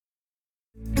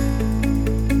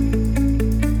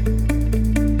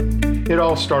It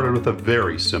all started with a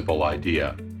very simple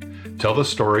idea. Tell the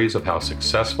stories of how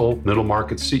successful middle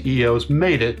market CEOs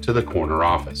made it to the corner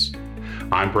office.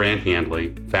 I'm Brant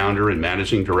Handley, founder and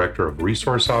managing director of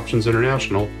Resource Options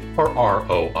International, or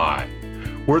ROI.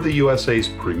 We're the USA's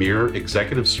premier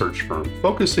executive search firm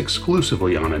focused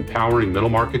exclusively on empowering middle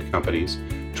market companies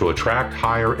to attract,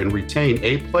 hire, and retain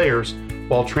A players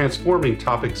while transforming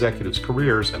top executives'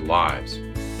 careers and lives.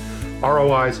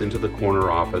 ROI's Into the Corner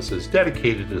office is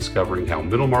dedicated to discovering how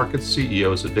middle market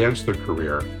CEOs advance their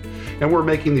career, and we're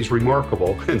making these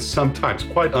remarkable and sometimes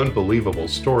quite unbelievable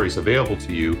stories available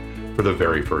to you for the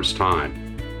very first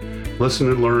time. Listen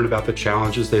and learn about the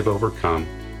challenges they've overcome,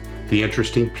 the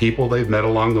interesting people they've met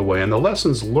along the way, and the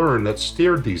lessons learned that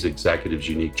steered these executives'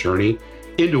 unique journey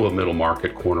into a middle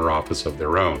market corner office of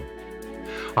their own.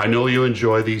 I know you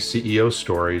enjoy these CEO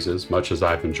stories as much as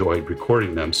I've enjoyed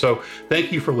recording them, so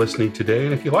thank you for listening today.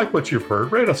 And if you like what you've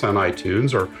heard, rate us on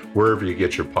iTunes or wherever you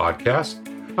get your podcasts.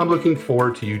 I'm looking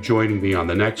forward to you joining me on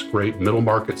the next great middle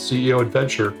market CEO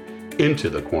adventure into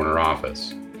the corner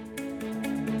office.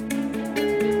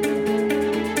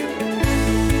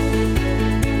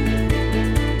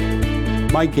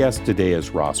 My guest today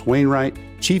is Ross Wainwright,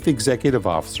 Chief Executive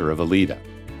Officer of Alida.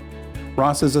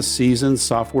 Ross is a seasoned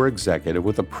software executive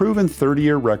with a proven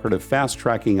 30-year record of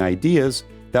fast-tracking ideas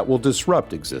that will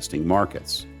disrupt existing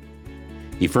markets.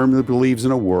 He firmly believes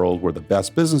in a world where the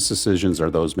best business decisions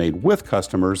are those made with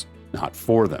customers, not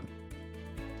for them.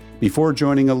 Before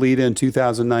joining Alida in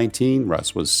 2019,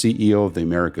 Russ was CEO of the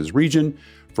Americas region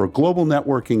for global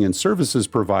networking and services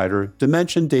provider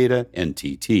Dimension Data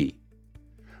NTT.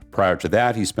 Prior to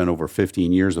that, he spent over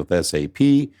 15 years with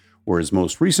SAP, where his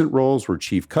most recent roles were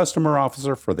Chief Customer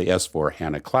Officer for the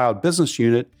S/4HANA Cloud Business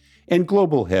Unit and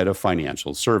Global Head of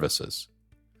Financial Services.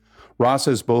 Ross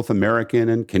has both American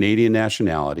and Canadian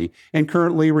nationality and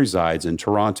currently resides in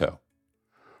Toronto.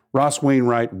 Ross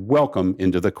Wainwright, welcome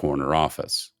into the corner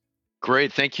office.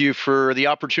 Great. Thank you for the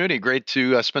opportunity. Great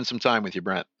to spend some time with you,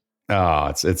 Brent. Oh,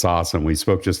 it's awesome. We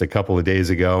spoke just a couple of days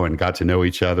ago and got to know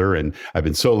each other, and I've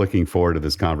been so looking forward to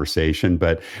this conversation.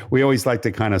 But we always like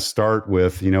to kind of start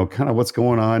with, kind of what's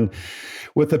going on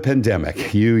with the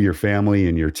pandemic, you, your family,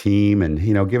 and your team, and,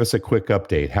 give us a quick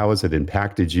update. How has it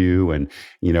impacted you, and,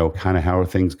 kind of how are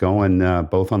things going,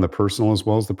 both on the personal as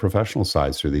well as the professional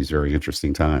sides through these very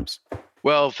interesting times?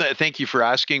 Well, thank you for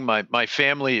asking. My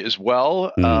family as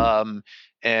well.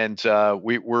 And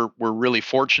we're really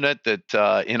fortunate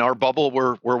that in our bubble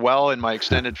we're well, and my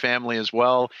extended family as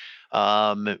well.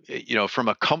 From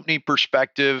a company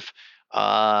perspective,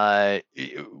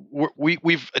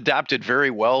 we've adapted very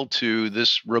well to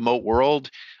this remote world.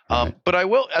 Right. But I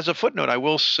will, as a footnote, I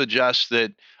will suggest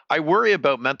that I worry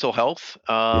about mental health.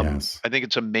 Yes. I think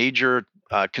it's a major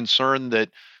concern that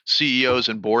CEOs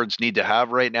and boards need to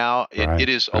have right now. It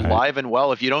is alive and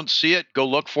well. If you don't see it, go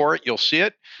look for it. You'll see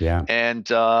it. Yeah. And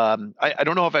I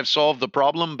don't know if I've solved the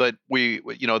problem, but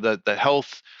the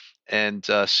health and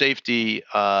safety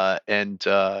and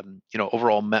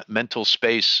overall mental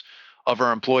space of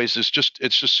our employees it's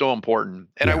just so important.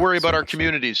 And I worry about our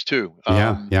communities too.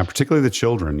 Particularly the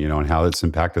children, and how it's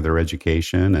impacted their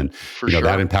education, and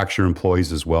that impacts your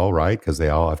employees as well, right? Because they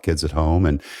all have kids at home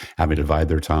and having to divide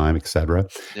their time, et cetera.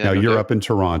 Now you're up in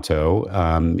Toronto,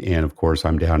 and of course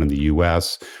I'm down in the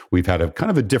U.S. We've had a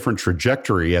kind of a different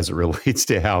trajectory as it relates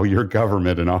to how your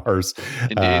government and ours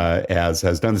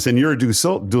has done this, and you're a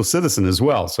dual citizen as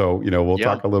well. So we'll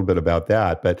talk a little bit about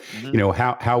that. But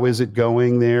how is it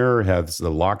going there? Has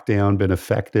the lockdown been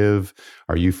effective?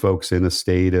 Are you folks in a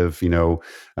state of,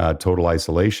 total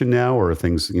isolation now, or are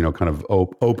things, kind of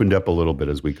opened up a little bit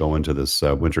as we go into this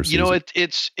winter season?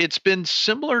 It's been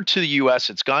similar to the U.S.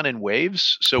 It's gone in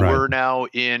waves. So we're now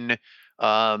in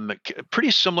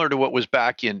pretty similar to what was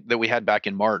that we had back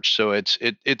in March. So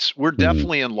we're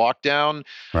definitely in lockdown.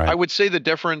 Right. I would say the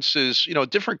difference is,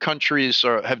 different countries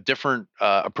have different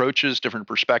approaches, different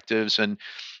perspectives, and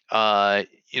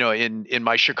in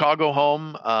my Chicago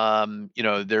home,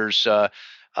 there's a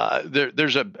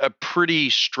pretty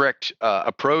strict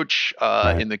approach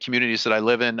in the communities that I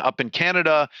live in. Up in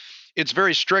Canada, it's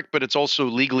very strict, but it's also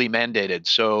legally mandated,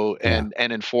 and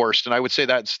enforced. And I would say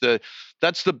that's the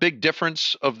big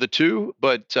difference of the two.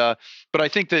 But I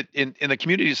think that in the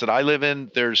communities that I live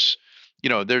in, there's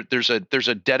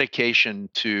a dedication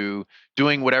to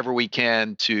doing whatever we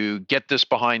can to get this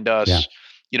behind us. Yeah.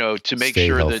 To make Stay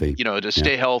sure healthy. that, to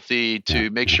stay healthy, to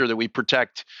make sure that we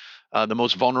protect the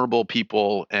most vulnerable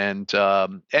people, and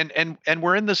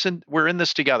we're in this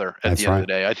together at the end of the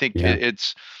day. I think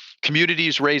it's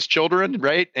communities raise children,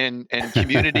 right? And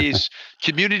communities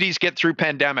get through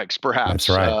pandemics, perhaps. That's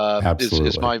right.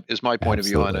 Absolutely. Is my point of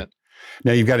view on it.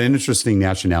 Now you've got an interesting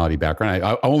nationality background.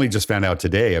 I only just found out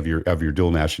today of your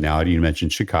dual nationality. You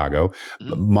mentioned Chicago,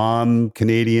 Mhm. mom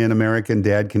Canadian American,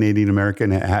 dad Canadian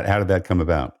American. How did that come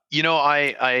about?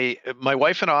 My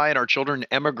wife and I and our children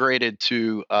emigrated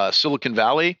to Silicon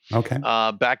Valley Okay.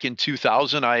 back in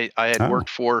 2000. I had Oh, worked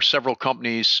for several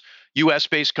companies, U.S.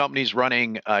 based companies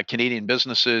running Canadian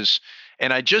businesses,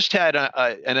 and I just had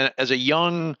as a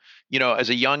young, as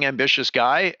a young ambitious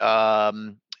guy,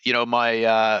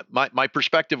 my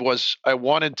perspective was I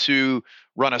wanted to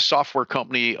run a software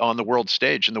company on the world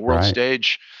stage, and the world right.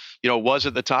 stage was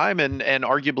at the time and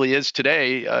arguably is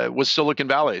today was Silicon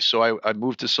Valley. So I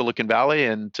moved to Silicon Valley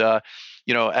and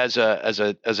as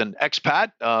an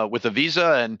expat with a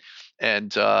visa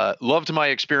and loved my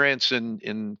experience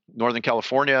in Northern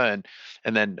California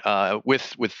and then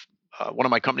with one of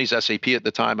my companies, SAP at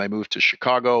the time, I moved to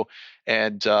Chicago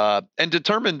and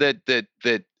determined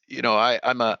that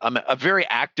I'm a very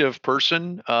active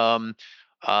person.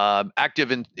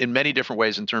 Active in many different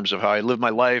ways in terms of how I live my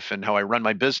life and how I run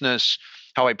my business,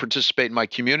 how I participate in my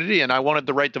community, and I wanted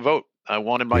the right to vote. I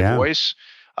wanted my Yeah. voice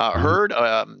Right. heard.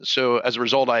 So as a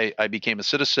result, I became a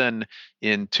citizen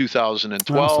in Awesome.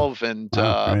 2012, and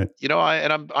Wow. Great.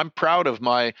 I'm proud of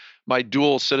my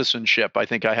dual citizenship. I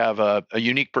think I have a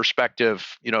unique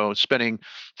perspective. Spending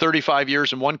 35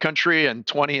 years in one country and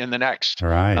 20 in the next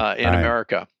Right. in Right.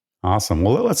 America. Awesome.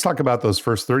 Well, let's talk about those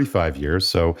first 35 years.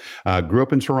 So, grew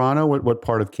up in Toronto. What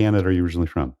part of Canada are you originally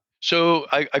from? So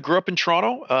I grew up in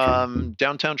Toronto, Sure. Mm.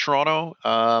 downtown Toronto.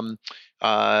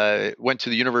 Went to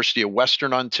the University of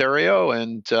Western Ontario,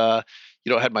 and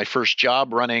had my first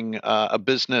job running a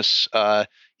business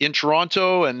in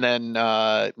Toronto, and then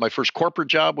my first corporate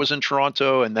job was in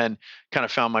Toronto, and then kind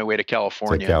of found my way to To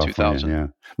California in California, 2000. yeah.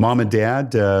 Mom and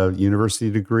dad, university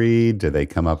degree. Did they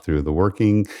come up through the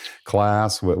working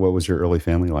class? What was your early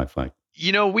family life like?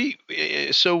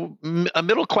 A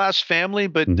middle class family,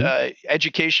 but Hmm.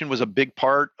 education was a big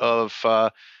part of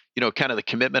kind of the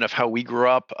commitment of how we grew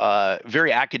up.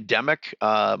 Very academic.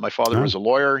 My father Oh, was a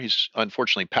lawyer. He's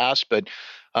unfortunately passed, but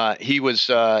he was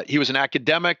an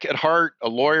academic at heart, a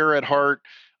lawyer at heart,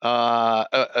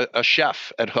 a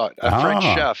chef at heart, a French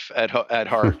ah. chef at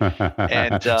heart,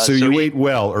 and So so you he ate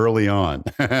well early on.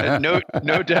 no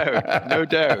doubt, no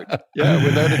doubt, yeah,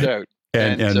 without a doubt.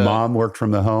 and And and mom worked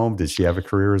from the home. Did she have a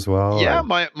career as well? Yeah, Or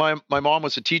my mom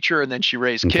was a teacher, and then she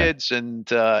raised okay. kids, and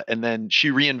then she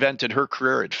reinvented her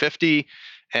career at 50,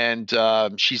 and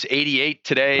she's 88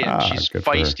 today, and Ah, she's good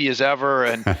for feisty as ever,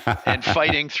 and her.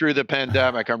 fighting through the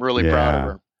pandemic. I'm really proud of Yeah.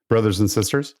 her. Brothers and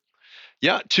sisters?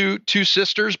 Yeah, two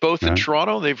sisters, both in Right.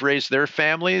 Toronto. They've raised their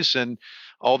families, and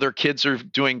all their kids are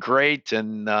doing great,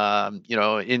 and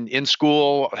in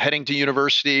school, heading to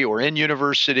university or in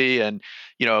university, and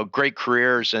great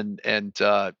careers, and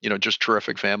just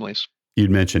terrific families. You'd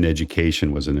mentioned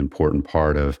education was an important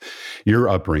part of your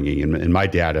upbringing. And my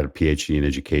dad had a PhD in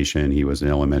education. He was an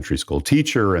elementary school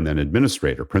teacher and then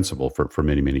administrator, principal for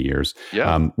many, many years.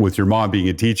 Yeah. With your mom being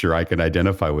a teacher, I can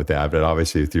identify with that. But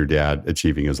obviously, with your dad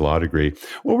achieving his law degree,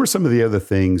 what were some of the other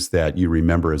things that you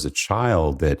remember as a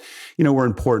child that, were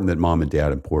important that mom and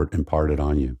dad imparted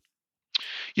on you?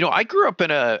 I grew up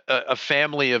in a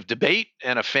family of debate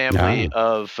and a family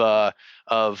Ah,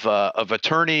 of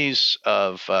attorneys,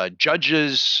 of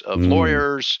judges, of mm.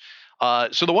 lawyers.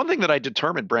 So the one thing that I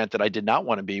determined, Brant, that I did not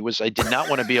want to be was I did not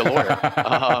want to be a lawyer.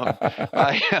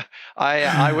 I,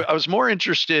 I was more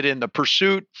interested in the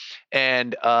pursuit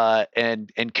and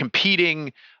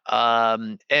competing.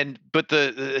 But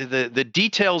the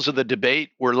details of the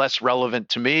debate were less relevant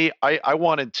to me. I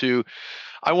wanted to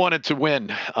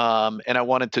win, and I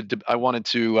wanted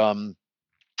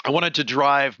to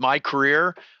drive my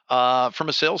career from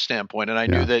a sales standpoint. And I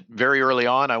knew Yeah. that very early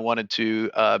on I wanted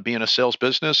to be in a sales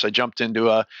business. I jumped into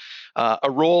a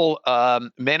role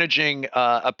managing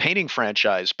a painting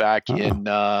franchise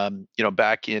Oh,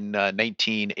 back in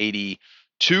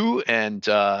 1982, and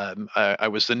I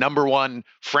was the number one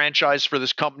franchise for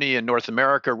this company in North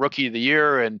America, rookie of the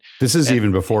year, this is and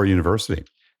even before university.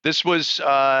 this was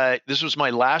my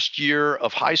last year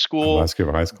of high school. Last year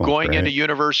of high school. Going into Great.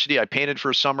 university, I painted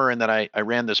for a summer, and then I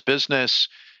ran this business,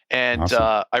 and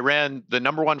Awesome. I ran the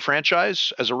number one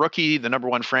franchise as a rookie, the number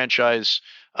one franchise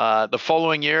the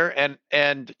following year, and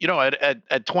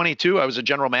at 22, I was a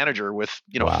general manager with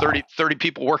Wow. 30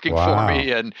 people working for Wow.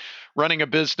 me, and running a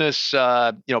business,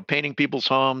 painting people's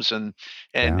homes Yeah.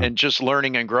 and just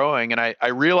learning and growing. And I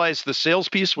realized the sales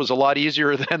piece was a lot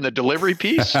easier than the delivery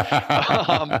piece. And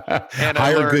I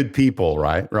Hire learned good people,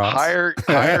 right, Ross? hire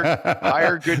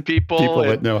good People people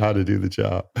that and know how to do the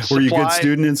job. Were you a good supply.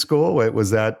 student in school? Was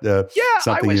that Yeah, I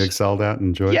something you was. excelled at and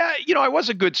enjoyed? Yeah, I was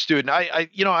a good student.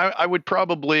 I would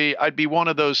probably, I'd be one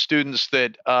of those students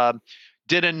that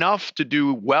did enough to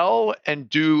do well and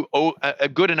do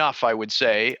good enough, I would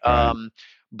say. Right.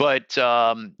 But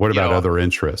What about other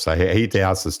interests? I hate to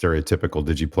ask the stereotypical,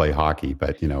 did you play hockey?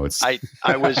 But it's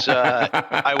I was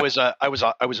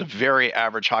a very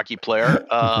average hockey player.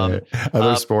 okay.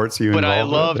 Other sports you But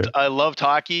involved with? I loved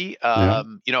hockey. Yeah.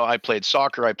 I played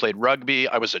soccer, I played rugby.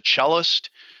 I was a cellist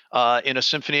in a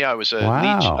symphony. I was a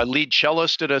Wow. lead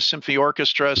cellist at a symphony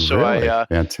orchestra. So Really? I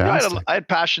Fantastic. I had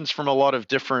passions from a lot of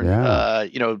different, Yeah.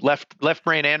 left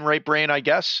brain and right brain, I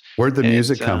guess. Where'd the And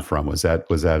music come from? Was that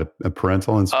a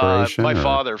parental inspiration? my or?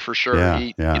 father, for sure. Yeah,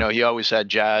 He, yeah. he always had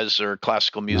jazz or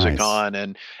classical music Nice. on,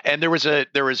 and there was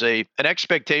an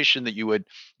expectation that you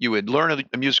would learn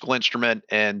a musical instrument,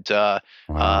 and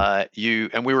Wow.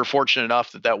 we were fortunate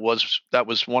enough that was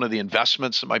one of the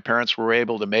investments that my parents were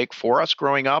able to make for us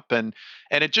growing up, and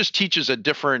it just teaches a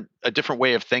different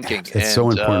way of thinking. It's so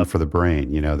And important for the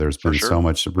brain. There's for been sure. so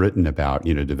much written about,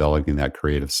 developing that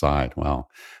creative side. Well,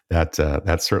 that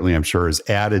certainly, I'm sure, is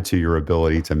added to your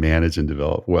ability to manage and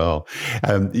develop well.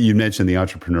 You mentioned the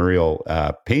entrepreneurial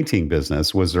painting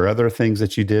business. Was there other things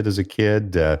that you did as a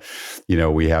kid?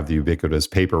 We have the ubiquitous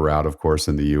paper route, of course,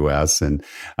 in the U.S. And,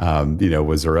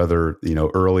 was there other,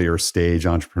 earlier stage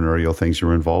entrepreneurial things you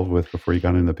were involved with before you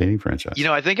got into the painting franchise?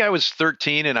 I think I was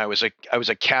 13 and I was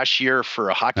a cashier for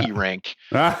a hockey rink.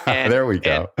 And, there we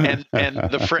go. And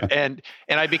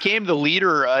I became the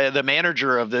leader, the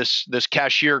manager of this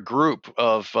cashier group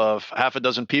of half a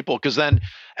dozen people. Because then,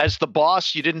 as the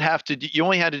boss, you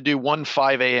only had to do one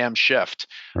 5 a.m. shift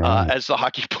Right. as the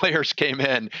hockey players came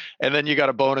in, and then you got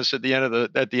a bonus at the end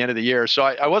of the year. So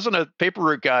I wasn't a paper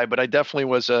route guy, but I definitely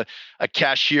was a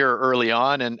cashier early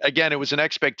on. And again, it was an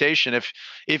expectation.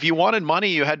 If you wanted money,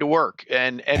 you had to work,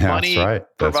 and That's money right.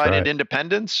 That's provided right.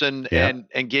 independence and Yeah.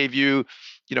 and gave you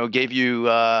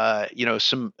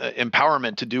some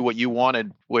empowerment to do what you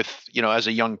wanted with as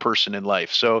a young person in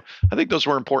life. So I think those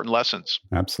were important lessons.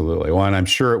 Absolutely. Well, and I'm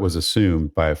sure it was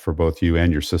assumed for both you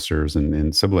and your sisters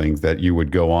and siblings that you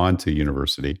would go on to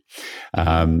university.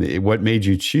 What made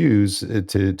you choose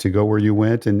to go where you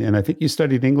went? And I think you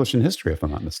studied English and history, if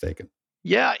I'm not mistaken.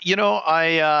 Yeah,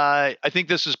 I think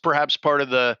this is perhaps part of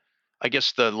the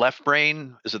left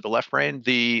brain. Is it the left brain?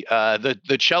 The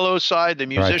cello side, the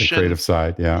Right, the musician. creative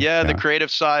side. Yeah. Yeah, the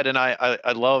creative side, and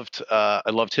I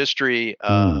loved history.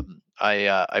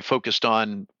 I focused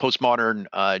on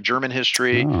postmodern German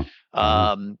history. Oh,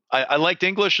 I liked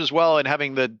English as well, and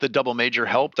having the double major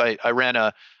helped. I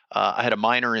had a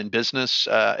minor in business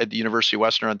at the University of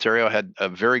Western Ontario. I had a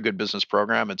very good business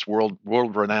program. It's world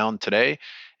renowned today,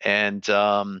 and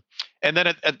then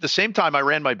at the same time, I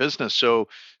ran my business. So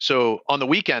on the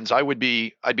weekends, I'd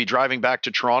be driving back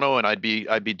to Toronto, and I'd be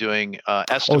doing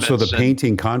estimates. so the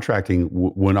painting contracting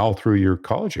went all through your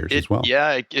college years as well.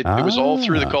 Yeah, it was all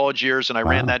through the college years, and I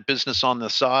ran Wow. that business on the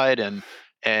side, and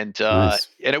Nice.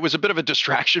 and it was a bit of a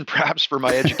distraction perhaps for my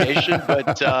education,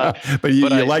 but but you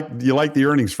I- like the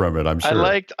earnings from it, I'm sure.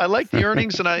 I liked the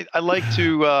earnings, and I like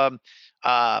to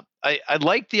I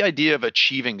like the idea of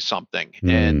achieving something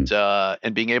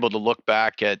and being able to look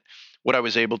back at what I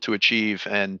was able to achieve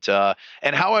and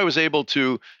how I was able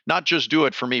to not just do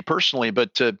it for me personally,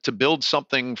 but to build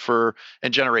something for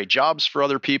and generate jobs for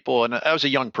other people. And I was a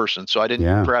young person, so I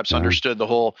didn't perhaps understood the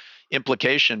whole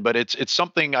implication, but it's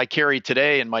something I carry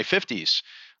today in my 50s,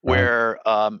 where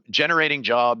generating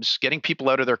jobs, getting people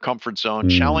out of their comfort zone,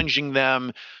 challenging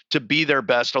them to be their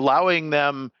best, allowing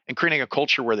them and creating a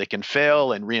culture where they can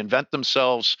fail and reinvent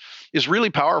themselves is really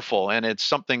powerful. And it's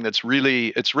something that's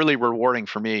really rewarding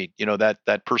for me,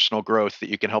 that personal growth that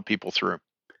you can help people through.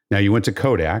 Now, you went to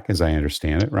Kodak, as I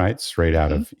understand it, right? Straight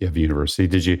out of university.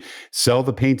 Did you sell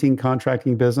the painting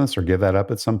contracting business or give that up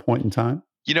at some point in time?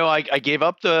 I gave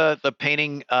up the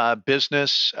painting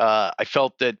business. I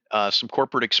felt that some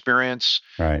corporate experience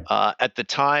Right. at the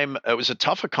time, it was a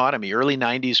tough economy. Early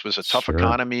 90s was a tough Sure.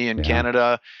 economy in Yeah.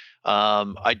 Canada.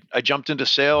 I jumped into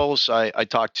sales. I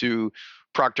talked to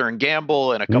Procter and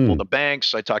Gamble and a couple of the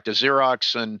banks. I talked to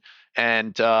Xerox and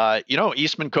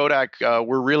Eastman Kodak.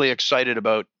 We're really excited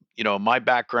about my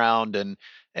background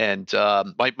And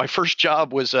my first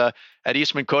job was at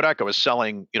Eastman Kodak. I was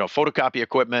selling photocopy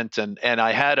equipment, and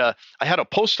I had a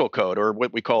postal code, or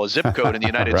what we call a zip code in the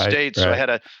United Right, States. So I had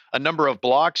a number of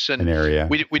blocks, an and area.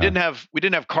 we didn't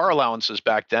have car allowances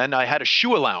back then. I had a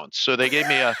shoe allowance, so they gave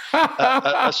me a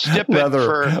stipend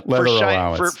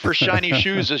for shiny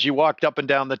shoes as you walked up and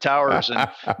down the towers and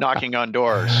knocking on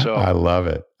doors. So I love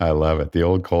it. I love it. The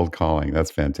old cold calling. That's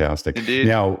fantastic. Indeed.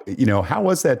 Now, how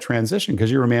was that transition?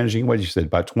 Because you were managing, what you said,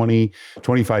 about 20,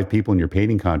 25 people in your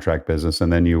painting contract business.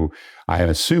 And then I am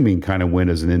assuming, kind of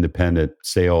went as an independent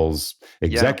sales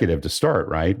executive to start,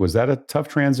 right? Was that a tough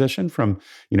transition from,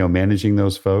 managing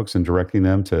those folks and directing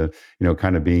them to,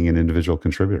 kind of being an individual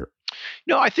contributor?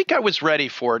 No, I think I was ready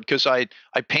for it because I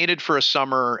painted for a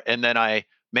summer, and then I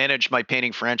managed my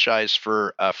painting franchise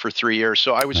for 3 years.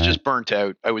 So I was just burnt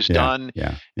out. I was done.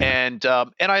 Yeah. And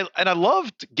I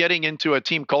loved getting into a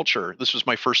team culture. This was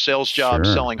my first sales job,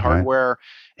 selling hardware.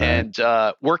 And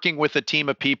working with a team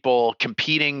of people,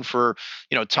 competing for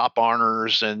top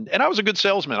honors, and I was a good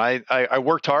salesman. I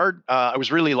worked hard. I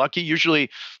was really lucky. Usually,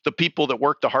 the people that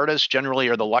work the hardest generally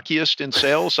are the luckiest in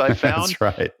sales. I found.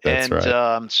 That's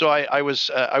right. So I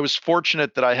was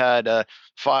fortunate that I had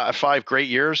 5 great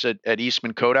years at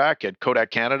Eastman Kodak, at Kodak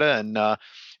Canada, and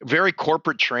very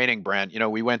corporate training, Brent.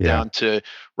 We went down to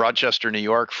Rochester, New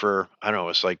York for, I don't know, it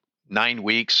was like 9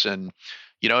 weeks, and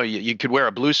you could wear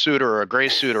a blue suit or a gray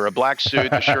suit or a black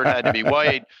suit. The shirt had to be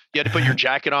white. You had to put your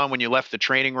jacket on when you left the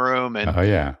training room. And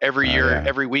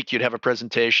every week you'd have a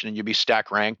presentation, and you'd be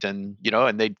stack ranked, and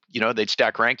they'd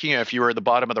stack ranking. And if you were at the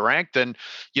bottom of the rank, then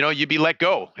you'd be let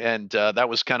go. And that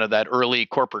was kind of that early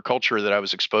corporate culture that I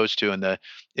was exposed to in the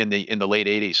late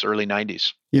 80s, early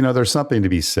 90s. There's something to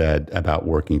be said about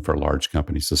working for large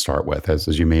companies to start with.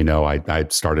 As you may know, I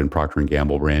started in Procter &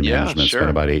 Gamble brand management, spent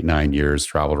about 8-9 years,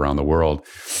 traveled around the world.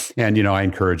 And, I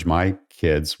encourage my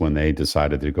kids when they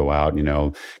decided to go out,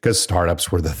 because startups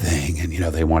were the thing, and,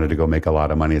 they wanted to go make a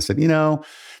lot of money. I said,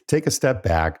 take a step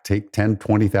back, take $10,000,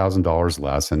 $20,000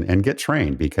 less and get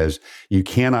trained, because you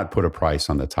cannot put a price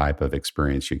on the type of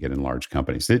experience you get in large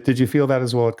companies. Did you feel that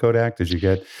as well at Kodak? Did you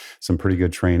get some pretty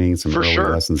good training, some early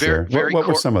lessons there? What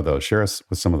were some of those? Share us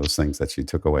with some of those things that you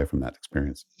took away from that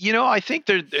experience. I think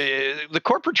the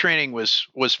corporate training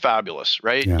was fabulous,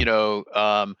 right?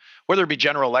 Yeah. Whether it be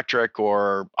General Electric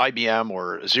or IBM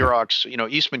or Xerox,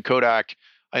 Eastman Kodak,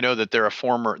 I know that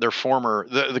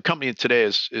the company today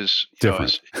is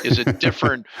different. Is a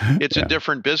different it's a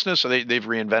different business. So they've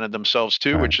reinvented themselves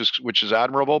too, which is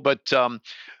admirable. But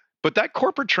that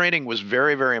corporate training was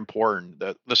very, very important.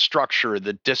 The structure,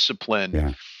 the discipline.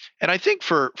 Yeah. And I think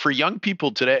for young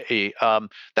people today,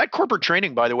 that corporate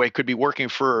training, by the way, could be working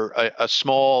for a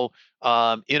small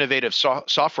innovative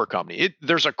software company.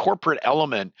 There's a corporate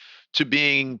element to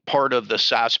being part of the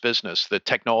SaaS business, the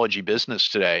technology business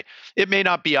today. It may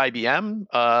not be IBM.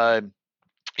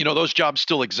 Those jobs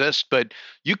still exist, but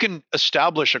you can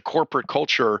establish a corporate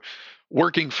culture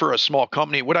working for a small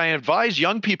company. What I advise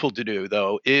young people to do,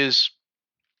 though, is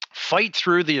fight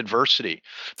through the adversity,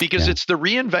 because it's the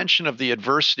reinvention of the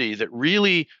adversity that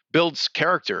really builds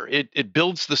character. It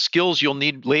builds the skills you'll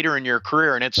need later in your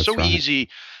career. And it's easy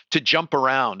to jump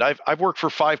around. I've worked for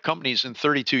 5 companies in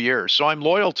 32 years, so I'm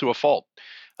loyal to a fault.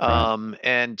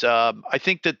 I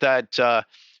think that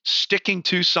sticking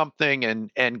to something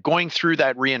and going through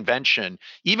that reinvention,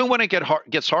 even when it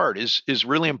gets hard, is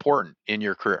really important in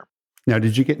your career. Now,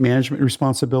 did you get management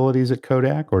responsibilities at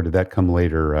Kodak, or did that come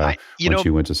later once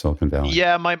you went to Silicon Valley?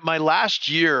 Yeah, my last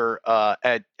year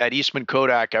at Eastman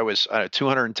Kodak, I was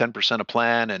 210% of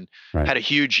plan and had a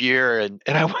huge year. And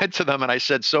I went to them and I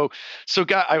said, so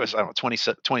guy, I was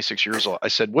 26 years old. I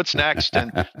said, what's next?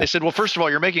 And they said, well, first of all,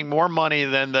 you're making more money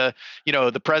than the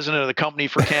president of the company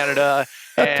for Canada.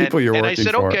 And I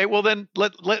said, okay, well then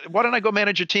why don't I go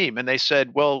manage a team? And they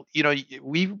said, well,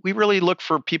 we really look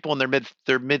for people in their mid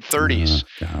 30s.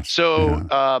 So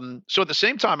at the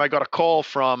same time, I got a call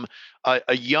from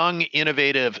a young,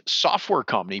 innovative software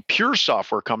company, pure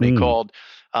software company called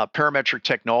Parametric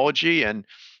Technology, and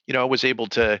was able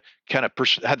to kind of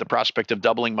had the prospect of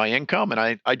doubling my income,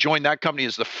 and I joined that company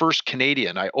as the first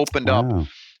Canadian. I opened up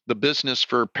the business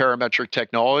for Parametric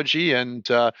Technology and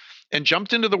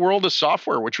jumped into the world of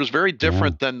software, which was very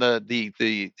different than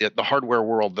the hardware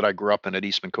world that I grew up in at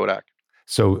Eastman Kodak.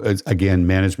 So again,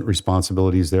 management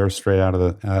responsibilities there straight out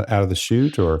of the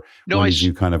chute, or did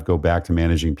you kind of go back to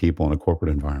managing people in a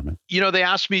corporate environment? They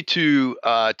asked me to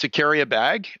carry a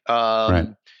bag.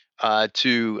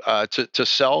 to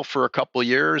sell for a couple of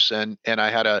years, and I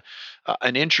had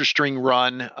an interesting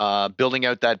run building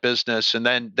out that business, and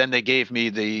then they gave me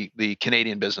the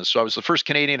Canadian business. So I was the first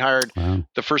Canadian hired, Wow.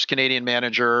 the first Canadian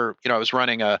manager. I was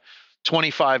running a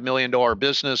 $25 million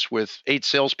business with 8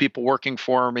 salespeople working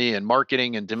for me and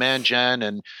marketing and demand gen,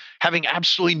 and having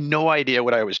absolutely no idea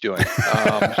what I was doing.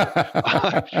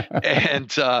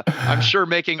 And I'm sure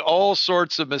making all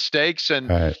sorts of mistakes. And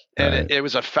Right. it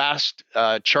was a fast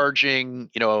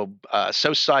charging,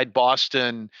 Southside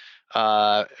Boston,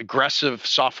 aggressive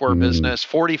software business,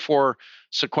 44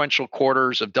 sequential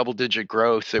quarters of double-digit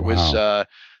growth. It was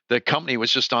the company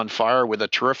was just on fire with a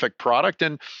terrific product,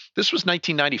 and this was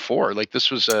 1994. Like, this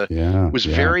was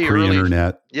very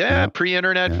pre-internet. early,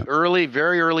 pre-internet,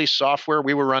 very early software.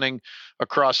 We were running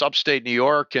across upstate New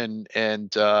York and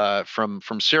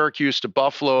from Syracuse to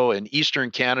Buffalo and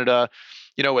Eastern Canada,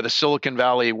 with a Silicon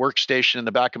Valley workstation in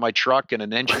the back of my truck and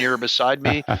an engineer beside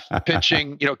me,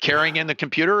 pitching, carrying in the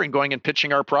computer and going and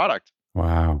pitching our product.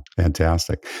 Wow.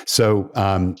 Fantastic. So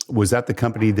was that the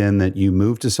company then that you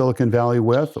moved to Silicon Valley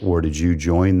with, or did you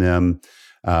join them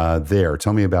there?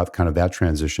 Tell me about kind of that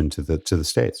transition to the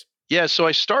States. Yeah. So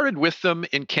I started with them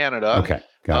in Canada. Okay.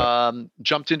 Got it.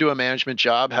 Jumped into a management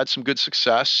job, had some good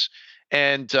success.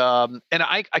 And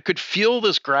I could feel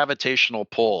this gravitational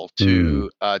pull to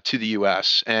the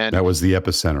U.S. And that was the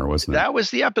epicenter, wasn't it? That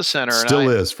was the epicenter. Still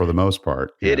is for the most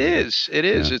part. It is.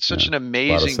 It's such an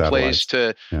amazing place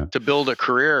to build a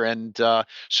career. And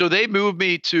so they moved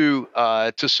me to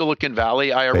Silicon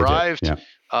Valley. I arrived.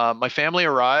 My family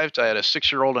arrived. I had a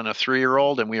 6-year-old and a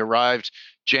 3-year-old, and we arrived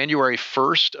January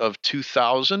 1st of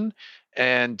 2000.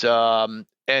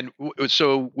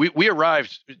 So we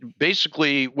arrived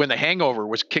basically when the hangover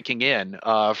was kicking in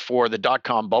for the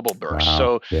dot-com bubble burst. Wow.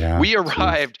 So we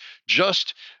arrived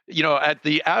just, at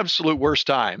the absolute worst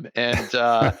time. And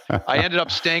I ended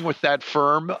up staying with that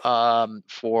firm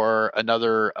for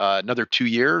another 2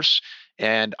 years.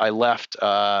 And I left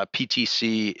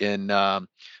PTC in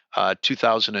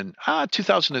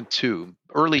 2002,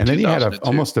 early 2002. And then you had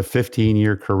almost a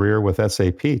 15-year career with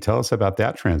SAP. Tell us about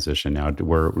that transition now.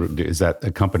 Is that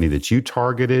a company that you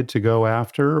targeted to go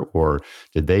after, or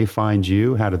did they find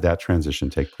you? How did that transition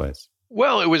take place?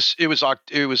 Well, it was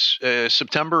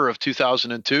September of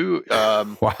 2002.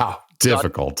 Wow.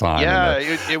 Difficult time. Yeah,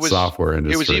 it was software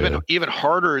industry. It was even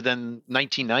harder than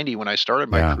 1990 when I started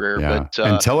my career. Yeah. But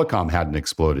and telecom hadn't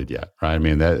exploded yet, right? I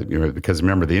mean, because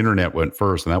remember, the internet went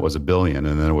first, and that was $1 billion,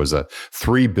 and then it was a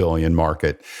 $3 billion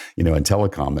market, in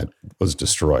telecom that was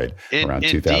destroyed around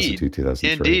 2002, 2003.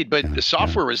 Indeed, but the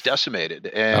software was decimated.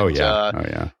 And,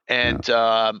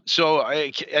 so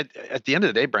at the end of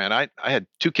the day, Brand, I had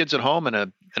 2 kids at home and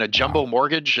a jumbo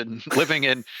mortgage and living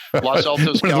in Los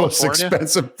Altos, One California. of the most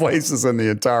expensive places in the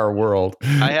entire world.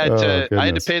 I had to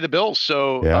pay the bills.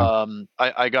 So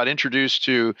I got introduced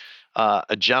to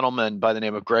a gentleman by the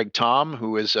name of Greg Tom,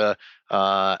 who is a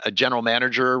general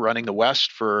manager running the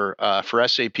West for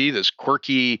SAP. This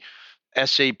quirky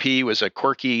SAP was a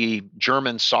quirky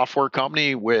German software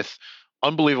company with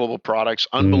unbelievable products,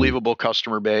 unbelievable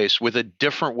customer base, with a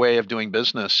different way of doing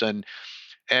business.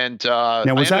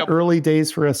 Now, was that early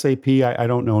days for SAP? I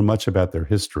don't know much about their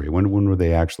history. When were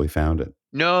they actually founded?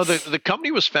 No, the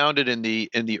company was founded in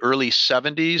the early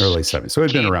 70s. Early 70s. So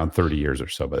it had been around 30 years or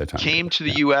so by the time. Came to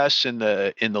the U.S. in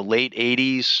the late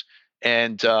 80s,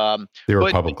 and they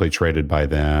were publicly traded by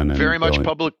then. And very much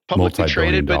publicly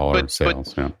traded, but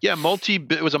sales,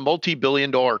 it was a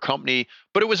multi-billion-dollar company,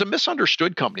 but it was a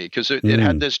misunderstood company because it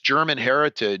had this German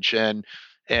heritage, and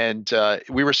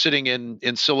we were sitting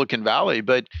in Silicon Valley,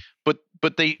 but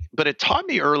it taught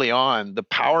me early on the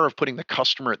power of putting the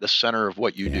customer at the center of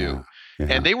what you do. Yeah.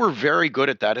 And they were very good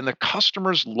at that. And the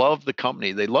customers loved the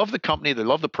company. They love the company. They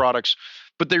love the products,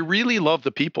 but they really love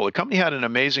the people. The company had an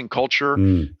amazing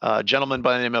culture. A gentleman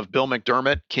by the name of Bill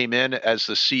McDermott came in as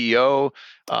the CEO.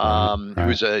 He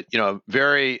was a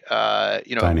very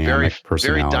dynamic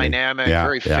very dynamic,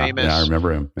 very famous. I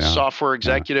remember him. Software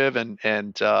executive,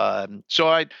 and so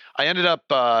I ended up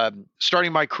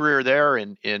starting my career there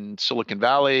in Silicon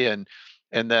Valley,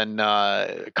 and then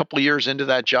a couple of years into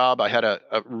that job, I had a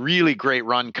really great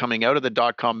run coming out of the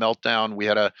dot-com meltdown. We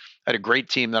had a great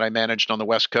team that I managed on the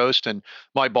West Coast, and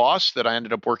my boss that I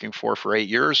ended up working for 8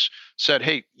 years said,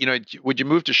 "Hey, would you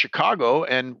move to Chicago,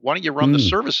 and why don't you run the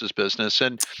services business?"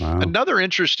 And another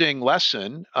interesting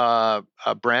lesson,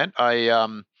 Brent,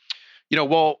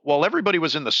 while everybody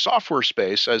was in the software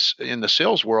space, as in the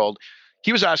sales world,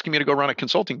 he was asking me to go run a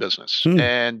consulting business,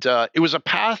 and it was a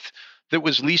path that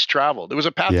was least traveled. It was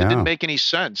a path that didn't make any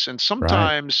sense. And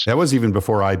sometimes that was even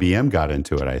before IBM got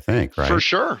into it, I think, right? For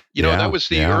sure. That was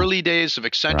the early days of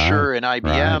Accenture and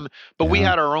IBM, but we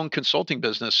had our own consulting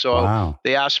business. So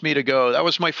they asked me to go. That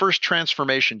was my first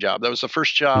transformation job. That was the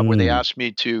first job where they asked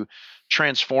me to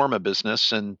transform a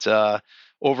business. And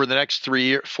over the next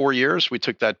 4 years, we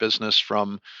took that business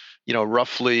from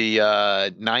roughly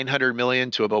 900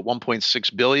 million to about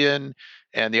 1.6 billion,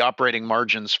 and the operating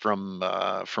margins from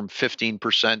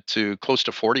 15% to close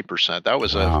to 40%. That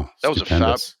was a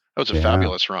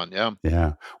fabulous run. Yeah.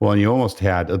 Yeah. Well, and you almost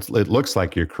had, it looks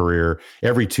like your career,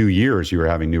 every 2 years you were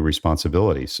having new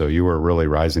responsibilities. So you were really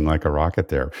rising like a rocket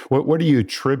there. What do you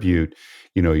attribute,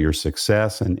 your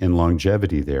success and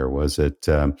longevity there? Was it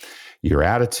your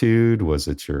attitude? Was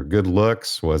it your good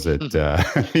looks? Was it, your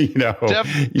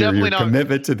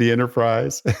commitment to the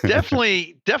enterprise?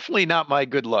 definitely not my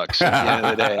good looks at the end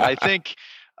of the day. I think,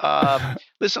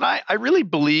 listen, I really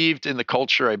believed in the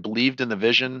culture. I believed in the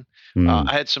vision.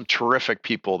 I had some terrific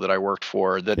people that I worked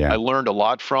for that I learned a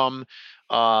lot from.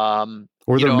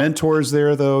 Were there mentors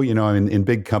there, though? In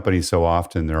big companies, so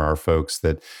often there are folks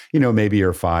that, maybe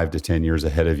are 5 to 10 years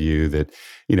ahead of you that,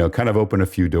 kind of open a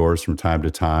few doors from time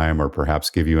to time, or perhaps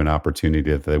give you an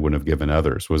opportunity that they wouldn't have given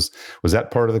others. Was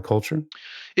that part of the culture?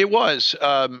 It was.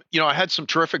 I had some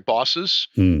terrific bosses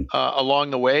along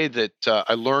the way that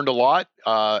I learned a lot.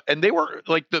 And they were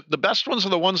like the best ones are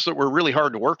the ones that were really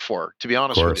hard to work for, to be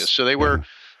honest with you. So they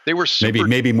were super,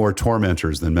 maybe more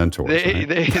tormentors than mentors. They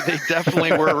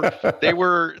definitely were.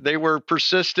 They were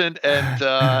persistent,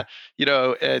 and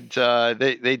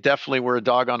they definitely were a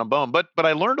dog on a bone. But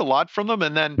I learned a lot from them,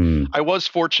 and then I was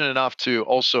fortunate enough to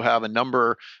also have a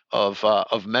number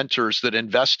of mentors that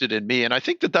invested in me, and I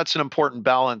think that that's an important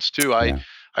balance too.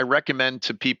 I recommend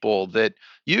to people that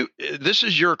this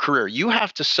is your career. You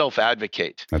have to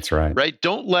self-advocate. That's right. Right?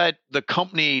 Don't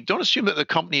assume that the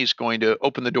company is going to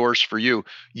open the doors for you.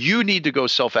 You need to go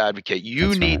self-advocate.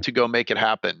 You need to go make it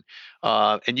happen.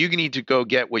 And you need to go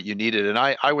get what you needed. And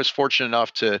I was fortunate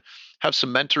enough to have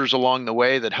some mentors along the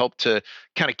way that helped to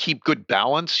kind of keep good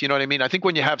balance. You know what I mean? I think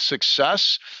when you have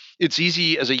success, it's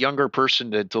easy as a younger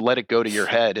person to let it go to your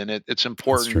head. And it's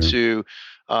important to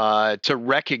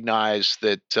recognize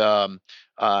that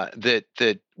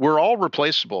that we're all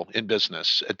replaceable in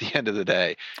business at the end of the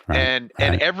day. And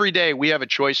every day we have a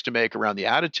choice to make around the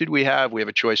attitude we have. We have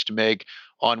a choice to make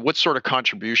on what sort of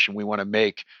contribution we want to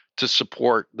make to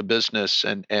support the business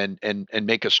and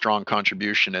make a strong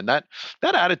contribution. And that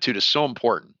attitude is so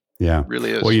important. Yeah, it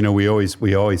really is. Well,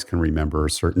 we always can remember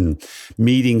certain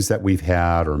meetings that we've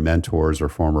had, or mentors or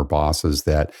former bosses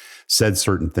that said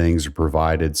certain things or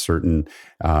provided certain,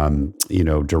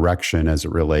 direction as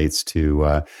it relates to,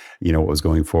 what was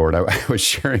going forward. I was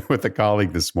sharing with a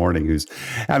colleague this morning who's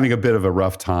having a bit of a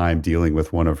rough time dealing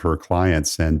with one of her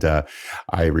clients. And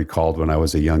I recalled when I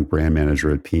was a young brand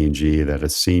manager at P&G that a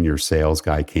senior sales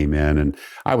guy came in, and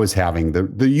I was having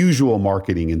the usual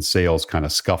marketing and sales kind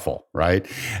of scuffle, right?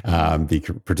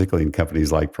 Particularly in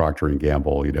companies like Procter &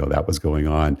 Gamble, that was going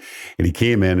on. And he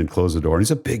came in and closed the door, and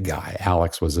he's a big guy.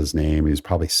 Alex was his name. He was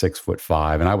probably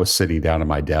 6'5", and I was sitting down at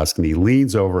my desk, and he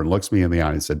leans over and looks me in the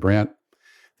eye and said, "Brant,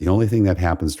 the only thing that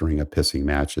happens during a pissing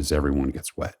match is everyone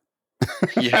gets wet."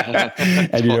 Yeah.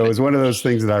 And, it was one of those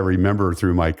things that I remember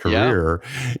through my career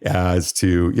as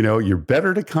to, you're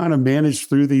better to kind of manage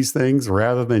through these things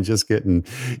rather than just getting,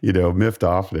 miffed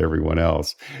off at everyone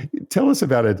else. Tell us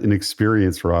about an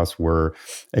experience, Ross, where,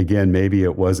 again, maybe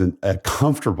it wasn't a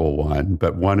comfortable one,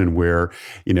 but one in where,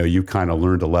 you kind of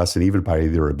learned a lesson even by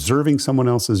either observing someone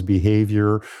else's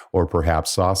behavior or perhaps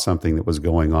saw something that was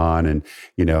going on and,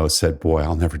 said, "Boy,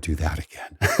 I'll never do that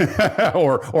again."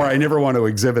 or I never want to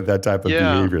exhibit that type of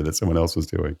behavior that someone else was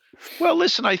doing. Well,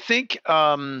 listen, I think,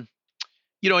 in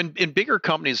bigger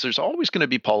companies, there's always going to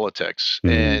be politics,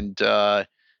 and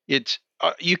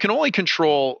you can only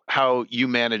control how you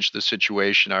manage the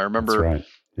situation. I remember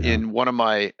in one of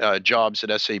my jobs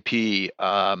at SAP,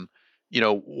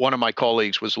 one of my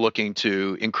colleagues was looking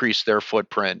to increase their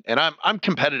footprint, and I'm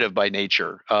competitive by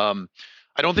nature.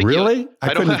 I don't think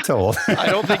I couldn't tell. I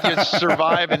don't think you'd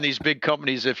survive in these big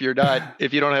companies if you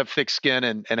don't have thick skin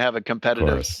and have a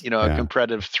competitive, a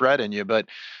competitive threat in you. But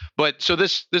so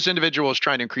this individual was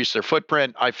trying to increase their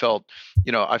footprint. I felt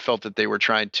that they were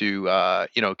trying to,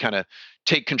 kind of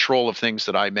take control of things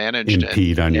that I managed.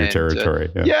 Impede on your territory.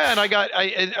 And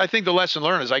I think the lesson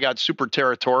learned is I got super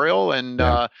territorial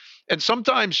and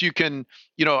sometimes you can,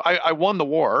 I won the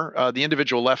war. The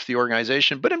individual left the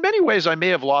organization, but in many ways I may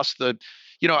have lost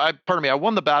I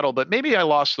won the battle, but maybe I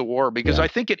lost the war because I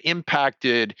think it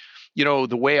impacted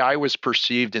the way I was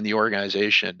perceived in the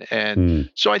organization. And Mm,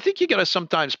 so I think you got to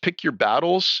sometimes pick your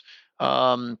battles.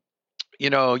 Um,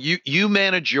 you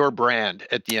manage your brand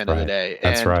at the end of the right. day,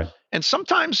 That's right. and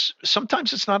sometimes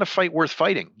it's not a fight worth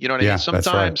fighting. You know what I mean? Yeah, that's right.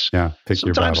 Sometimes Yeah. Pick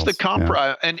your sometimes the battles.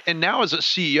 Yeah. and now as a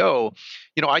CEO,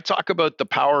 I talk about the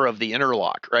power of the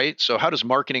interlock, right? So how does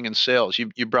marketing and sales?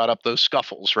 You brought up those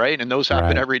scuffles, right? And those happen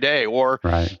Right. every day. Or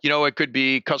Right. it could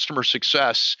be customer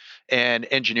success and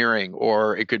engineering,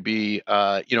 or it could be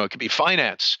it could be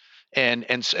finance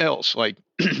and sales. Like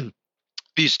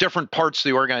these different parts of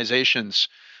the organizations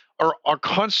are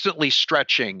constantly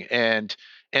stretching, and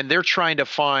they're trying to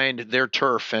find their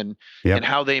turf and Yep.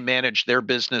 how they manage their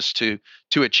business to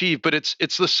achieve. But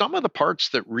it's the sum of the parts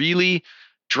that really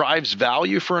drives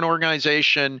value for an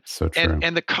organization, So and true.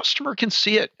 and the customer can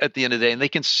see it at the end of the day, and they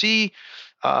can see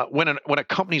when a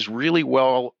company's really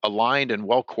well aligned and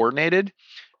well coordinated,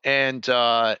 and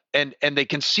they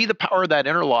can see the power of that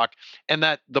interlock, and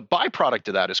that the byproduct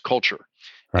of that is culture.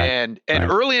 Right. And Right.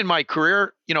 early in my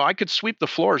career, I could sweep the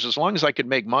floors as long as I could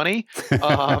make money.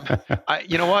 Um,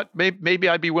 you know what? Maybe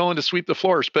I'd be willing to sweep the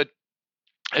floors, but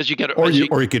as you get Or as you you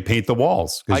or you could paint the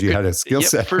walls I because you could, had a skill yep,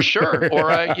 set. for sure.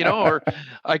 Or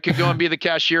I could go and be the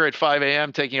cashier at 5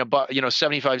 a.m. taking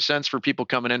 75 cents for people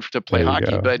coming in to play There you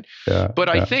hockey. go. Yeah. But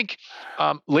I Yeah. think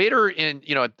later in,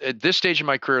 at this stage of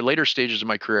my career, later stages of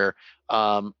my career,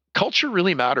 culture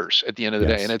really matters at the end of the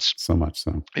day. And Yes. it's So much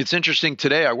so. it's interesting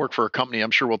today. I work for a company.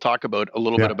 I'm sure we'll talk about a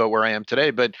little bit Yeah. about where I am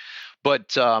today, but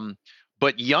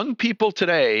but young people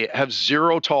today have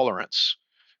zero tolerance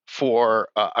for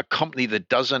a company that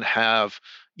doesn't have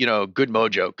good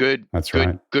mojo, That's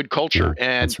right. good Yeah. culture.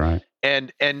 and That's right.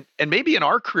 and and and maybe in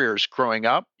our careers growing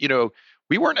up,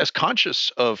 we weren't as conscious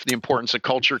of the importance of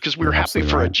culture because we were You're happy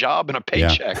absolutely for a right. job and a Yeah.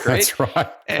 paycheck, right? That's right.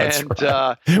 That's And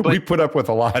right. We but put up with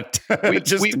a lot we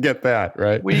just we to get that,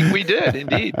 right? we did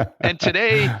indeed. And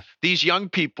today, these young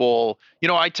people,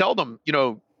 I tell them,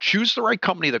 choose the right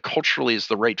company that culturally is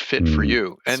the right fit for Mm,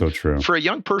 you. And so true. for a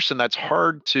young person, it's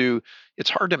hard to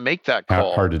make that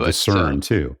call. Hard to But discern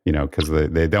too, because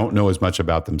they don't know as much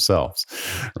about themselves,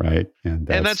 right? And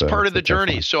that's part of it's a the tough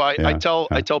journey. one. So I, I Yeah. tell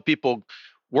Yeah. I tell people,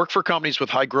 work for companies with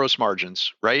high gross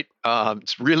margins, right?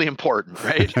 It's really important,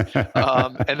 right?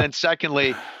 And then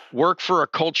secondly, work for a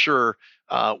culture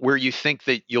where you think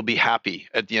that you'll be happy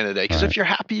at the end of the day. Because if Right. you're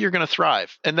happy, you're going to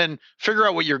thrive. And then figure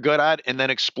out what you're good at, and then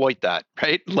exploit that,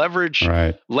 right? Leverage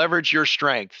Right. leverage your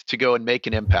strength to go and make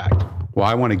an impact. Well,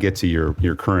 I want to get to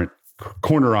your current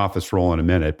corner office role in a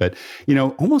minute, but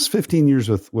almost 15 years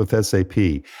with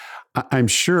SAP. I'm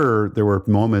sure there were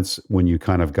moments when you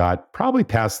kind of got probably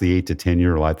past the 8 to 10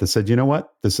 year life that said, you know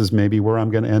what, this is maybe where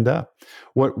I'm going to end up.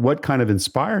 What kind of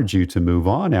inspired you to move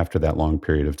on after that long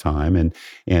period of time? And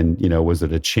was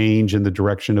it a change in the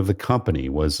direction of the company?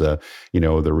 Was the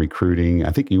recruiting?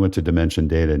 I think you went to Dimension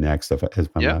Data next, if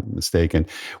I'm Yeah. not mistaken.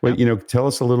 Well, Yeah. tell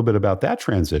us a little bit about that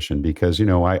transition, because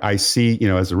I see,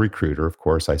 as a recruiter, of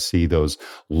course, I see those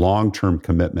long-term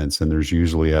commitments, and there's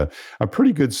usually a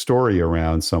pretty good story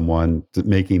around someone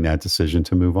making that decision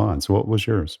to move on. So what was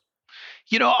yours?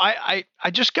 I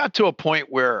just got to a point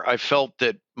where I felt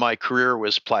that my career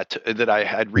was that I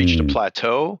had reached a Mm,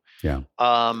 plateau. yeah. You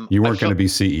I weren't going to felt be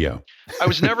CEO. I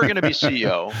was never going to be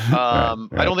CEO. Right. I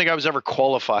Right. don't think I was ever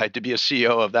qualified to be a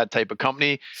CEO of that type of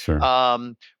company. Sure.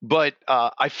 But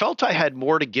I felt I had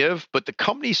more to give, but the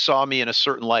company saw me in a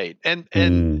certain light, and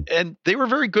Mm, they were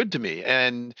very good to me.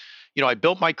 And I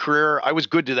built my career. I was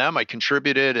good to them. I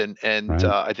contributed, and right.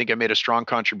 I think I made a strong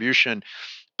contribution.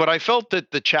 But I felt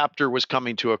that the chapter was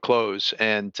coming to a close,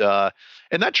 and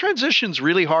that transition's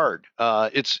really hard.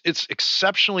 It's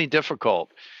exceptionally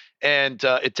difficult, and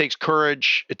it takes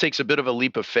courage. It takes a bit of a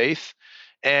leap of faith,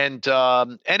 and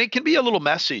it can be a little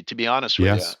messy, to be honest with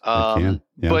you. Yes, it can.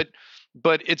 Yeah.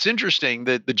 But it's interesting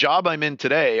that the job I'm in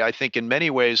today, I think in many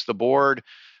ways the board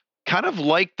kind of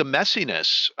liked the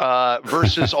messiness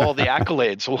versus all the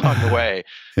accolades along the way,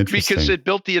 because Interesting. it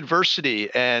built the adversity,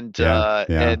 and Yeah.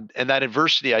 Yeah. that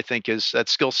adversity, I think, is that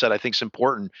skill set, I think, is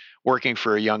important working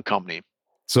for a young company.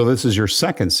 So this is your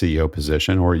second CEO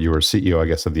position, or you were CEO, I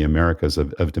guess, of the Americas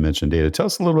of Dimension Data. Tell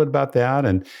us a little bit about that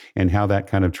and how that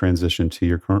kind of transitioned to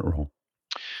your current role.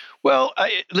 Well,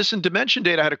 listen, Dimension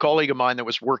Data had a colleague of mine that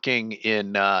was working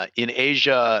in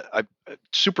Asia.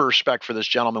 Super respect for this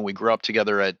gentleman. We grew up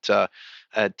together at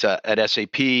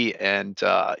SAP, and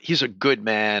he's a good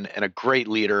man and a great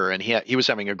leader, and he was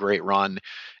having a great run.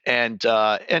 And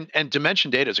Dimension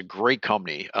Data is a great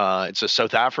company. It's a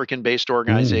South African based Mm,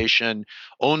 organization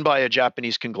owned by a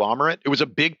Japanese conglomerate. It was a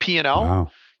big P&L.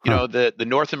 wow. Huh. The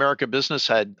North America business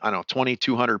had, I don't know,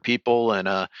 2,200 people, and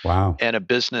Wow. a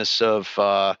business of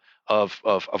of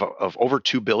over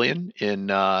 2 billion in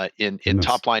Goodness.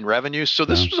 top line revenue. So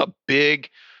this was a big,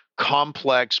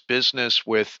 complex business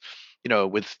with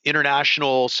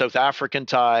international South African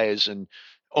ties and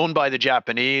owned by the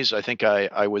Japanese. I think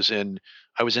I was in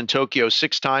Tokyo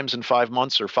 6 times in 5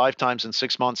 months or 5 times in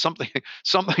 6 months,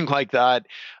 something like that.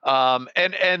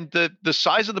 And the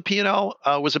size of the P&L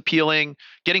was appealing.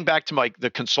 Getting back to the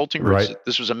consulting roots, Right.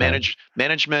 this was a managed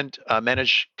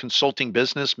consulting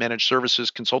business, managed services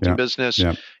consulting Yeah. business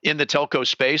Yeah. in the telco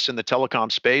space, in the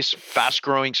telecom space, fast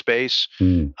growing space.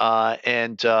 Mm.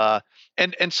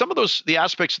 And some of the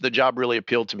aspects of the job really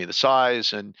appealed to me, the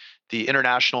size and the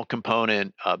international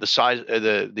component, the size,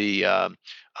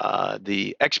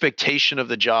 the expectation of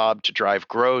the job to drive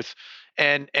growth,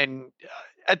 and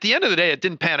at the end of the day, it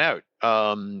didn't pan out.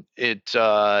 It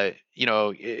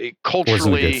culturally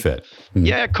Wasn't a good fit. Mm.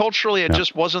 Yeah, culturally, it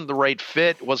just wasn't the right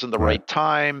fit, wasn't the right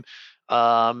time,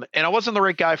 and I wasn't the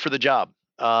right guy for the job.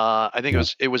 I think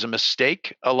it was a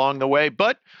mistake along the way.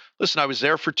 But listen, I was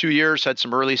there for 2 years, had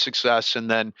some early success,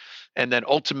 and then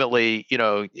ultimately,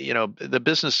 the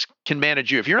business can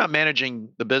manage you. If you're not managing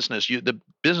the business, the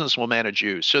business will manage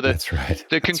you. So That's right.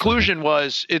 The conclusion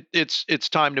was it's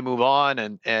time to move on,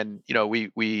 and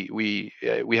we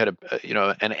had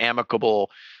an amicable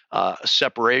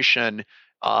separation.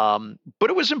 But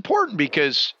it was important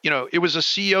because, it was a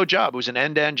CEO job. It was an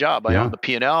end-to-end job. I owned the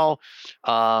P&L.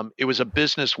 It was a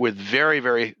business with very,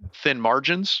 very thin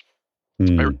margins.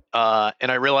 And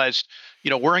I realized,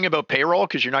 worrying about payroll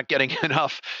because you're not getting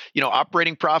enough,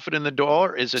 operating profit in the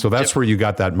door is so that's where you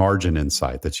got that margin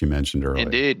insight that you mentioned earlier.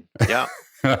 Indeed. Yeah.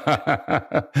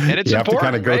 And it's you have to important,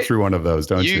 kind of go right? through one of those,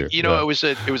 don't you?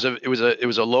 It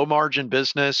was a low margin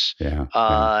business.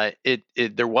 Yeah.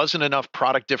 There wasn't enough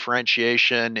product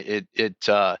differentiation.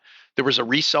 There was a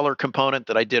reseller component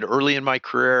that I did early in my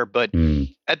career, but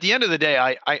at the end of the day,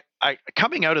 I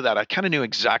coming out of that, I kind of knew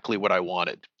exactly what I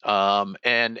wanted.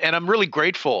 And I'm really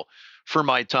grateful for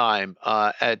my time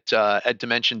at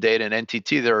Dimension Data and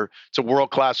NTT. It's a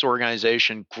world-class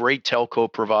organization, great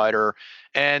telco provider.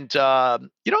 And,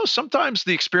 sometimes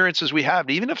the experiences we have,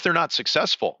 even if they're not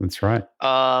successful. That's right.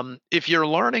 If you're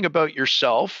learning about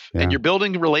yourself and you're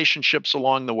building relationships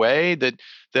along the way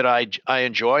that I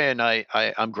enjoy and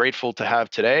I'm grateful to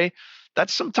have today,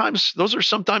 those are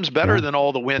sometimes better than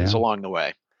all the wins along the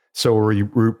way. So were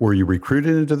you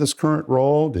recruited into this current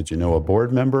role? Did you know a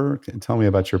board member? Tell me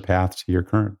about your path to your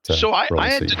current So I role.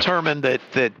 had determined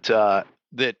that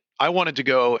I wanted to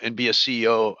go and be a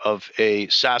CEO of a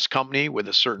SaaS company with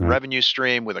a certain revenue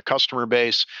stream, with a customer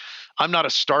base. I'm not a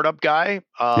startup guy.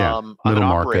 I'm an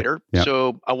operator. Yeah.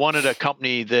 So I wanted a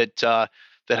company that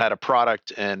had a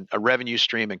product and a revenue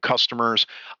stream and customers.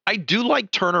 I do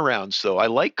like turnarounds, though. I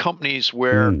like companies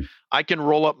where I can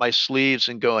roll up my sleeves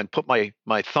and go and put my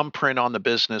thumbprint on the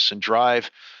business and drive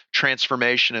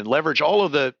transformation and leverage all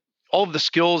of the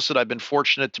skills that I've been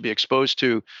fortunate to be exposed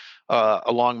to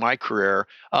along my career.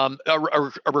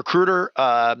 A recruiter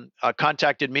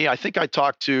contacted me. I think I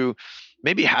talked to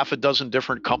maybe half a dozen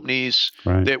different companies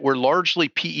that were largely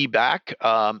PE back.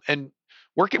 And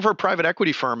working for a private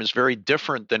equity firm is very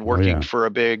different than working for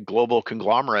a big global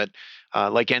conglomerate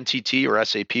like NTT or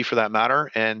SAP for that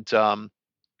matter. And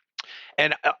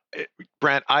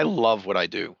Brant, I love what I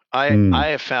do. I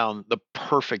have found the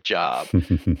perfect job.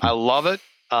 I love it.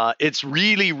 It's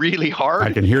really, really hard.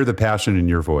 I can hear the passion in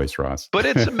your voice, Ross. But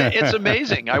it's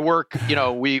amazing. I work,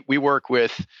 we work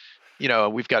with,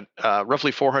 we've got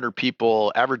roughly 400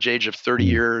 people, average age of 30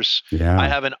 years. Yeah. I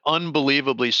have an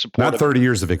unbelievably supportive. Not 30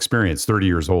 years of experience, 30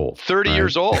 years old. 30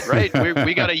 years old, right?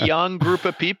 We got a young group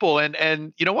of people,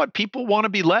 and you know what? People want to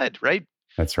be led, right?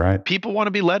 That's right. People want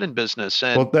to be led in business.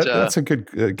 And, that's a good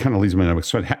kind of leads me to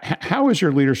next question. How has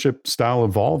your leadership style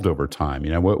evolved over time?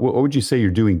 What would you say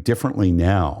you're doing differently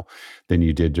now than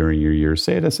you did during your years,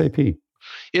 say at SAP?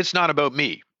 It's not about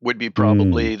me, would be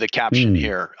probably the caption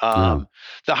here. The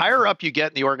higher up you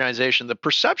get in the organization, the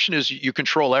perception is you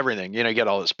control everything. You get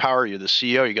all this power. You're the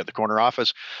CEO. You got the corner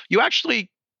office. You actually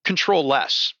control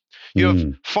less. You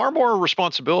have far more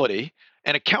responsibility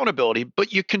and accountability,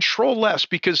 but you control less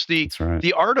because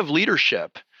the art of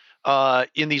leadership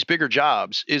in these bigger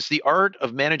jobs is the art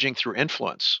of managing through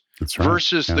influence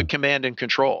versus the command and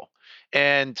control.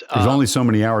 And there's only so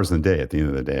many hours in the day at the end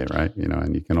of the day, right?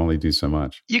 And you can only do so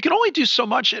much. You can only do so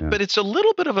much, but it's a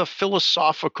little bit of a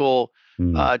philosophical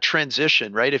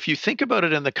transition, right? If you think about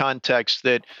it in the context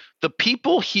that the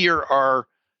people here are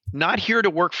not here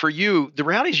to work for you, the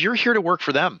reality is you're here to work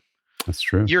for them. That's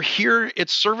true. You're here.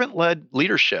 It's servant-led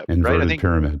leadership, right? Inverted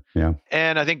pyramid. Yeah.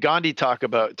 And I think Gandhi talks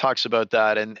about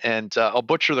that, and I'll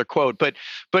butcher the quote, but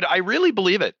I really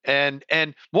believe it. And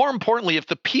more importantly, if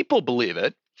the people believe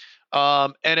it,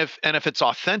 and if it's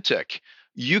authentic,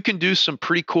 you can do some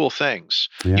pretty cool things.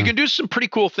 Yeah. You can do some pretty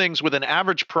cool things with an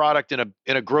average product in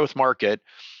a growth market.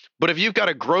 But if you've got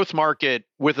a growth market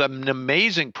with an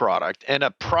amazing product and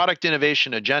a product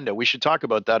innovation agenda, we should talk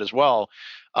about that as well.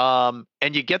 And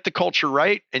you get the culture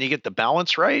right and you get the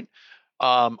balance right.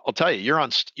 I'll tell you,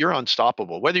 you're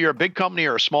unstoppable. Whether you're a big company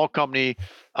or a small company,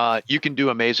 you can do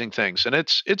amazing things, and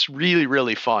it's really,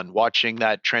 really fun watching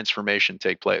that transformation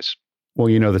take place. Well,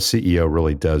 the CEO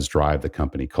really does drive the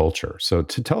company culture. So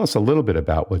to tell us a little bit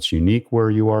about what's unique where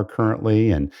you are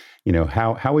currently, and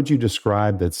how would you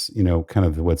describe that's kind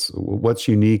of what's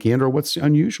unique and or what's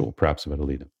unusual perhaps about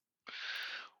Alida?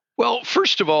 Well,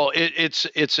 first of all, it's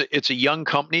a young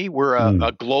company. We're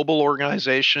a global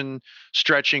organization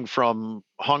stretching from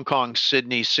Hong Kong,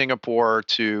 Sydney, Singapore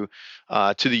to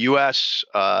the U.S.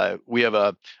 We have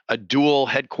a dual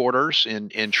headquarters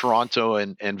in Toronto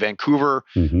and Vancouver.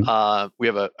 Mm-hmm. We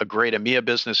have a great EMEA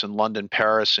business in London,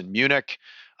 Paris, and Munich.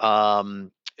 So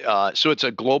it's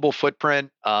a global footprint.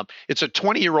 It's a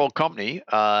 20-year-old company.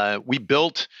 We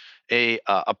built a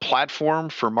platform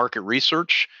for market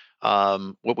research.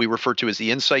 What we refer to as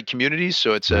the insight communities.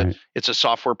 So it's a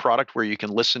software product where you can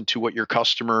listen to what your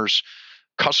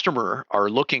customer are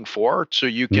looking for, so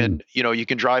you can you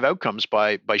can drive outcomes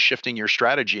by shifting your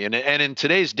strategy. And in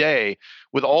today's day,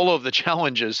 with all of the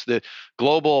challenges, the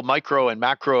global micro and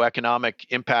macroeconomic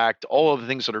impact, all of the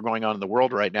things that are going on in the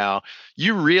world right now,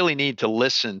 you really need to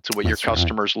listen to what your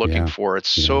customer's looking for.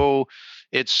 It's so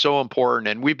important,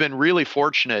 and we've been really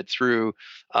fortunate through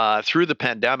the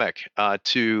pandemic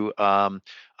to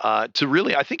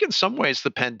really, I think in some ways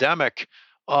the pandemic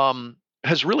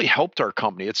has really helped our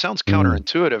company. It sounds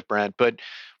counterintuitive, Brent, but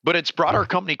it's brought our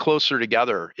company closer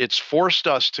together. It's forced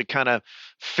us to kind of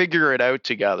figure it out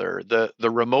together. The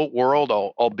remote world,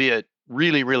 albeit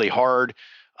really, really hard.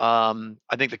 I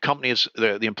think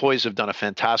the employees have done a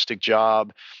fantastic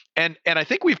job. And I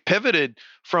think we've pivoted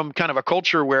from kind of a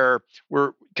culture where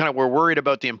we're worried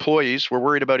about the employees, we're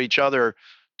worried about each other,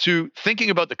 to thinking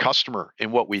about the customer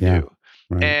and what we do.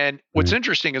 Right, and what's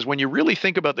interesting is when you really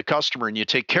think about the customer and you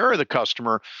take care of the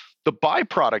customer, the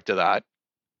byproduct of that,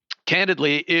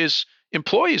 candidly, is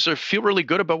employees feel really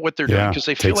good about what they're doing because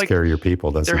they feel like care of your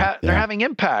people. They're having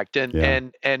impact, and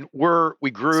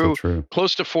we grew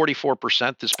close to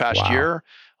 44% this past year.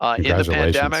 In the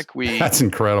pandemic, that's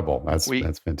incredible. That's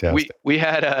fantastic. We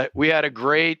had a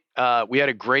great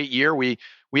year. We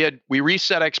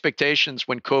reset expectations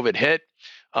when COVID hit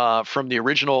from the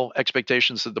original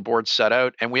expectations that the board set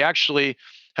out, and we actually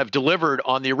have delivered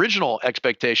on the original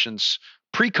expectations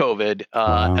pre-COVID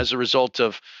as a result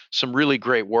of some really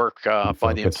great work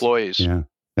by the employees. Yeah.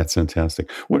 That's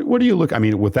fantastic. What do you look? I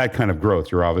mean, with that kind of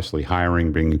growth, you're obviously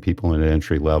hiring, bringing people in at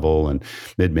entry level and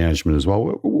mid management as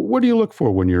well. What do you look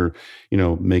for when you're,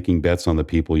 making bets on the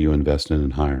people you invest in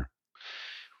and hire?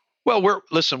 Well, we're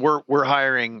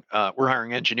hiring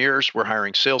engineers, we're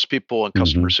hiring salespeople and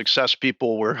customer success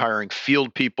people, we're hiring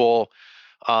field people.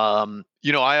 I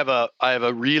have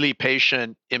a really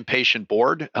impatient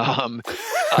board. And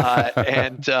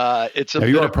it's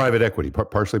you are private equity,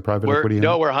 partially private equity?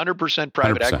 No, we're 100%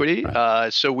 private equity.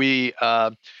 Right. So we,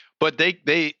 but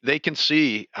they can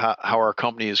see how our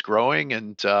company is growing,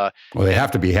 and they have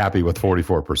to be happy with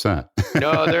 44%.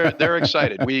 No, they're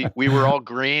excited. We were all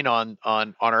green on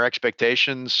our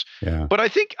expectations. Yeah. But I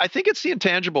think it's the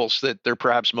intangibles that they're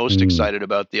perhaps most excited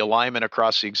about. The alignment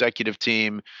across the executive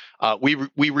team.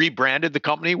 We rebranded the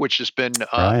company, which has been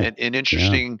an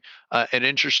interesting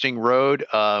road.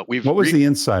 What was the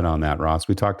insight on that, Ross?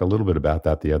 We talked a little bit about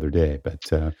that the other day,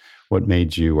 but what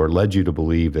made you or led you to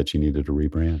believe that you needed to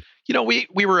rebrand?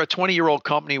 We were a 20-year-old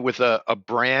company with a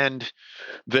brand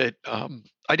that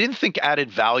I didn't think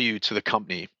added value to the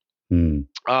company.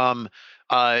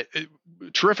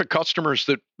 Terrific customers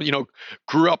that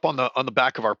grew up on the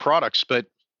back of our products, but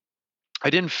I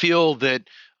didn't feel that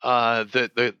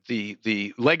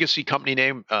the legacy company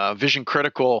name Vision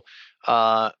Critical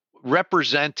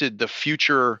represented the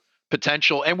future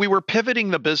potential, and we were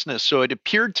pivoting the business, so it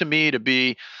appeared to me to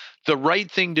be the right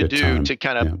thing to do to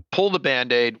kind of pull the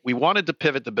Band-Aid. We wanted to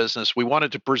pivot the business. We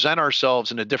wanted to present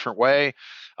ourselves in a different way.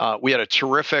 We had a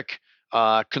terrific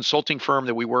consulting firm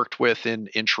that we worked with in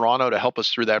Toronto to help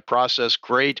us through that process.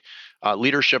 Great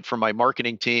leadership from my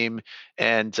marketing team,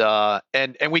 and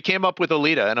we came up with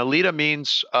Alida. And Alida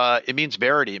means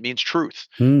verity. It means truth.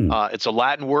 It's a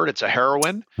Latin word. It's a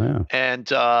heroine,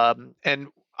 and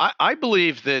I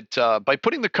believe that by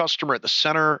putting the customer at the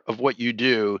center of what you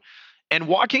do and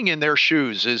walking in their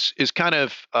shoes is kind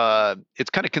of it's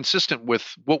kind of consistent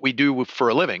with what we do for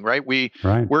a living, right?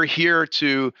 Right. We're here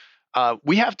to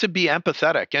we have to be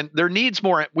empathetic, and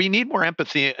we need more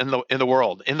empathy in the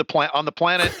world, on the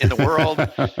planet, in the world.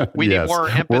 We need Yes. more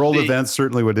empathy. World events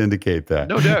certainly would indicate that.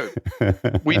 No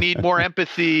doubt. We need more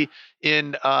empathy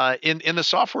in the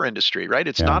software industry, right?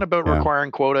 It's not about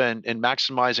requiring quota and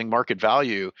maximizing market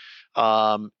value.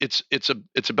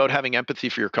 It's about having empathy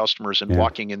for your customers and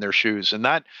walking in their shoes. And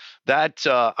I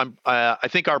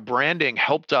think our branding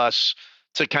helped us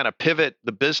to kind of pivot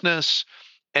the business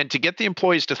and to get the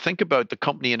employees to think about the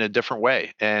company in a different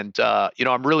way. And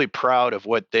I'm really proud of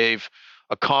what they've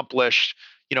accomplished.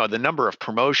 The number of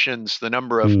promotions, the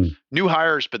number of new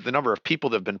hires, but the number of people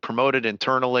that have been promoted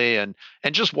internally, and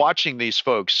just watching these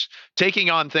folks taking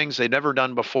on things they've never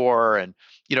done before, and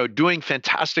doing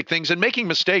fantastic things and making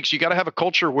mistakes. You got to have a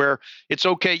culture where it's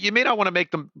okay. You may not want to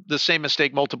make the same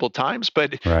mistake multiple times,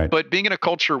 but being in a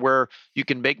culture where you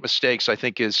can make mistakes, I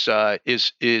think is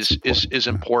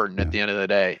important at the end of the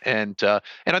day. And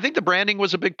I think the branding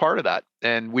was a big part of that.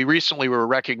 And we recently were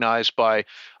recognized by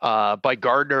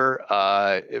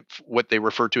Gartner, what they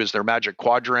refer to as their Magic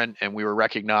Quadrant, and we were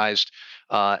recognized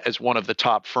as one of the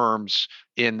top firms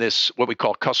in this what we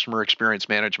call customer experience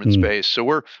management space. So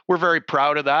we're very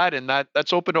proud of that, and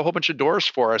that's opened a whole bunch of doors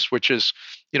for us, which is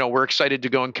we're excited to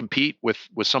go and compete with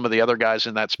some of the other guys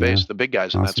in that space, the big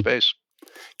guys in that space.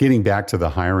 Getting back to the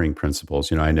hiring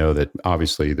principles, I know that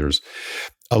obviously there's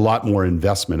a lot more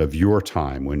investment of your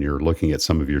time when you're looking at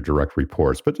some of your direct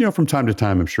reports. But, from time to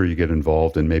time, I'm sure you get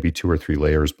involved in maybe 2 or 3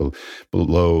 layers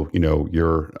below,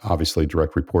 your obviously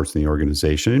direct reports in the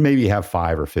organization. And maybe you have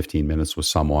 5 or 15 minutes with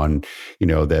someone,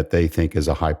 that they think is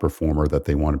a high performer that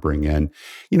they want to bring in.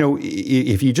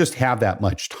 If you just have that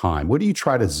much time, what do you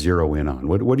try to zero in on?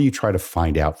 What do you try to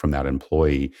find out from that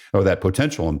employee or that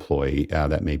potential employee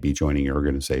that may be joining your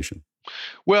organization?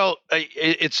 Well,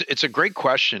 it's a great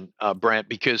question, Brent,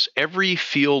 because every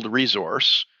field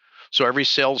resource, so every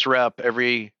sales rep,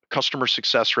 every customer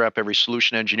success rep, every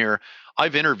solution engineer,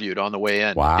 I've interviewed on the way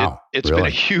in. Wow, it's been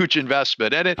a huge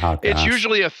investment, and it's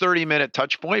usually a 30-minute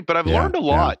touch point, but I've learned a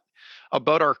lot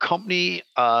about our company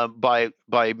by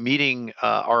meeting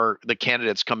the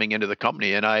candidates coming into the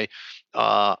company, and I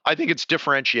think it's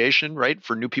differentiation, right?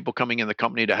 For new people coming in the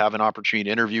company to have an opportunity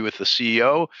to interview with the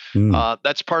CEO.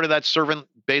 That's part of that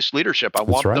servant-based leadership. I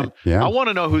want them. I want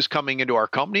to know who's coming into our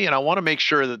company, and I want to make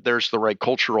sure that there's the right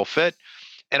cultural fit.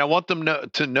 And I want them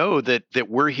to know that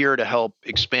we're here to help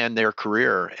expand their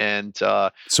career. And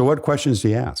so, what questions do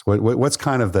you ask? What's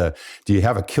kind of do you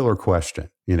have a killer question?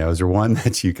 Is there one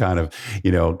that you kind of,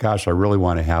 gosh, I really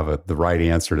want to have the right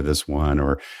answer to this one,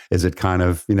 or is it kind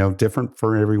of, different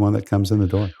for everyone that comes in the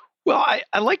door? Well,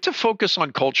 I like to focus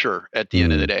on culture at the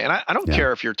end of the day, and I don't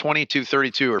care if you're 22,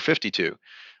 32, or 52,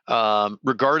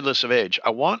 regardless of age. I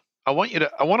want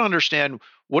to understand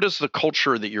what is the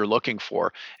culture that you're looking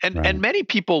for, and many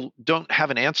people don't have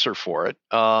an answer for it,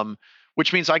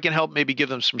 which means I can help maybe give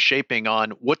them some shaping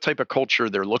on what type of culture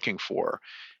they're looking for,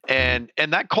 and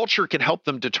that culture can help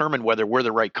them determine whether we're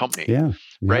the right company.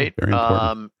 Right. Very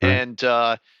important.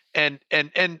 And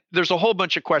there's a whole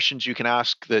bunch of questions you can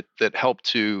ask that help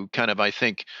to kind of, I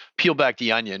think, peel back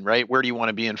the onion, right? Where do you want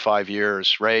to be in 5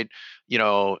 years, right?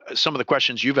 Some of the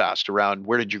questions you've asked around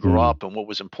where did you grow up and what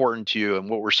was important to you and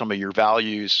what were some of your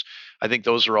values? I think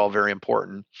those are all very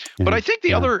important. But I think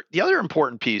the other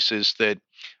important piece is that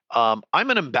I'm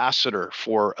an ambassador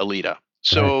for Alita.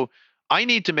 So I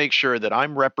need to make sure that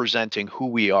I'm representing who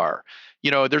we are.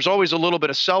 There's always a little bit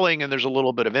of selling and there's a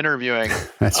little bit of interviewing.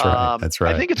 That's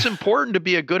right. I think it's important to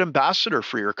be a good ambassador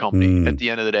for your company at the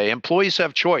end of the day. Employees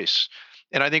have choice.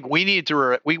 And I think we need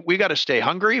to, we got to stay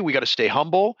hungry. We got to stay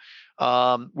humble.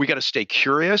 We got to stay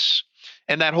curious.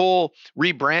 And that whole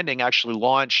rebranding actually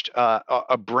launched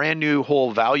a brand new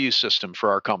whole value system for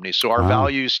our company. So our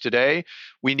values today,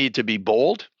 we need to be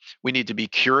bold. We need to be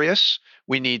curious.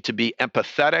 We need to be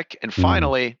empathetic. And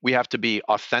finally, we have to be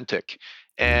authentic.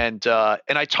 And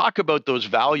I talk about those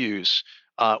values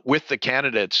with the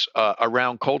candidates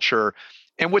around culture.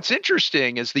 And what's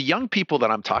interesting is the young people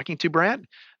that I'm talking to, Brant,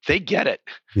 they get it.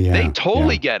 They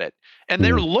totally get it. And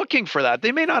they're looking for that.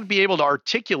 They may not be able to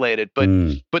articulate it,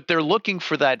 but they're looking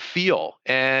for that feel.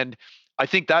 And I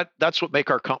think that's what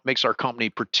makes our company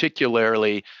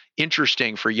particularly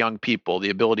interesting for young people, the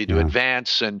ability to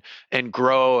advance and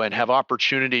grow and have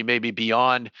opportunity maybe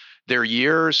beyond their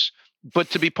years, but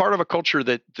to be part of a culture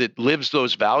that lives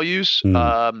those values.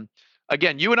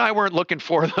 again, you and I weren't looking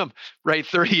for them, right,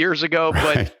 30 years ago,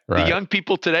 but Right. the young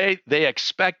people today, they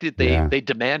expect it, they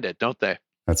demand it, don't they?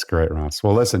 That's great, Ross.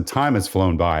 Well, listen, time has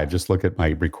flown by. I just look at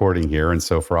my recording here. And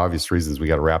so for obvious reasons, we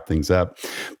got to wrap things up.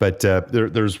 But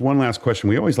there's one last question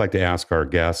we always like to ask our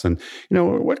guests. And,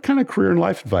 what kind of career and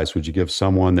life advice would you give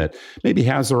someone that maybe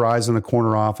has their eyes in the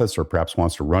corner office or perhaps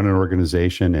wants to run an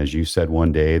organization, as you said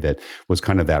one day, that was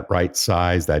kind of that right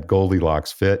size, that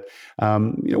Goldilocks fit?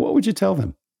 What would you tell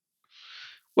them?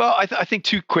 Well, I think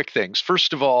two quick things.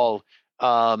 First of all,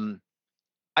 I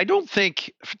don't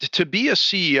think to be a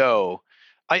CEO,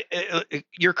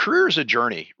 your career is a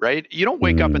journey, right? You don't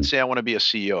wake up and say, I want to be a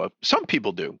CEO. Some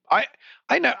people do. I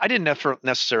didn't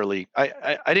necessarily,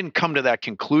 I didn't come to that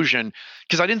conclusion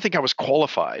because I didn't think I was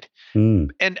qualified.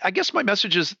 And I guess my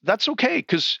message is that's okay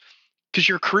because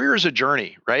your career is a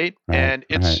journey, right? And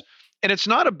it's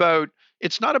not about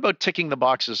ticking the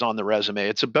boxes on the resume.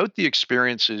 It's about the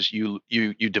experiences you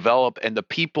develop and the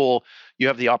people you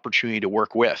have the opportunity to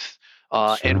work with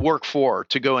and work for,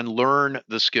 to go and learn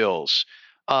the skills.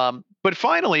 But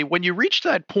finally, when you reach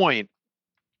that point,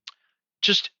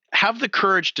 just have the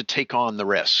courage to take on the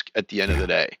risk at the end of the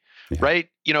day, right?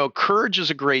 Courage is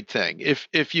a great thing.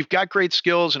 If you've got great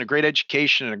skills and a great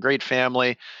education and a great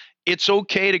family, it's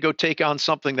okay to go take on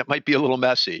something that might be a little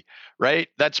messy, right?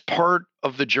 That's part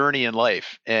of the journey in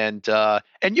life. And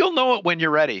you'll know it when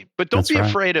you're ready, but don't be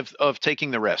afraid of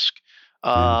taking the risk,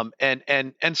 and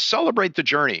celebrate the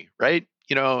journey, right?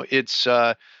 It's,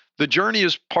 the journey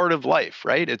is part of life,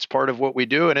 right? It's part of what we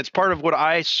do. And it's part of what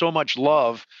I so much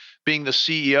love being the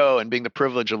CEO and being the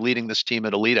privilege of leading this team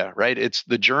at Alita, right? It's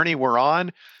the journey we're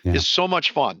on is so much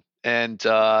fun. And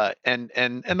that's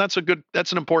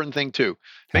an important thing too.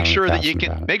 Make sure that you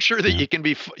can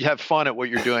have fun at what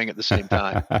you're doing at the same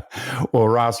time. Well,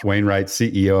 Ross Wainwright,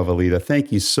 CEO of Alita,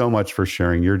 thank you so much for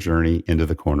sharing your journey into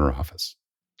the corner office.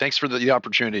 Thanks for the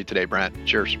opportunity today, Brant.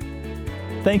 Cheers.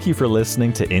 Thank you for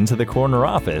listening to Into the Corner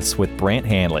Office with Brant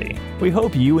Handley. We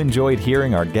hope you enjoyed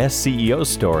hearing our guest CEO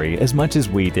story as much as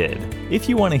we did. If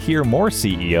you want to hear more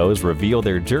CEOs reveal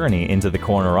their journey into the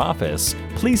corner office,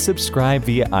 please subscribe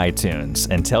via iTunes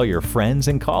and tell your friends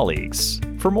and colleagues.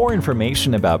 For more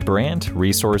information about Brant,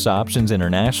 Resource Options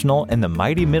International, and the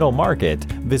mighty middle market,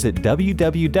 visit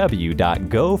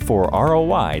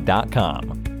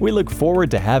www.go4roi.com. We look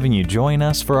forward to having you join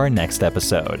us for our next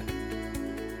episode.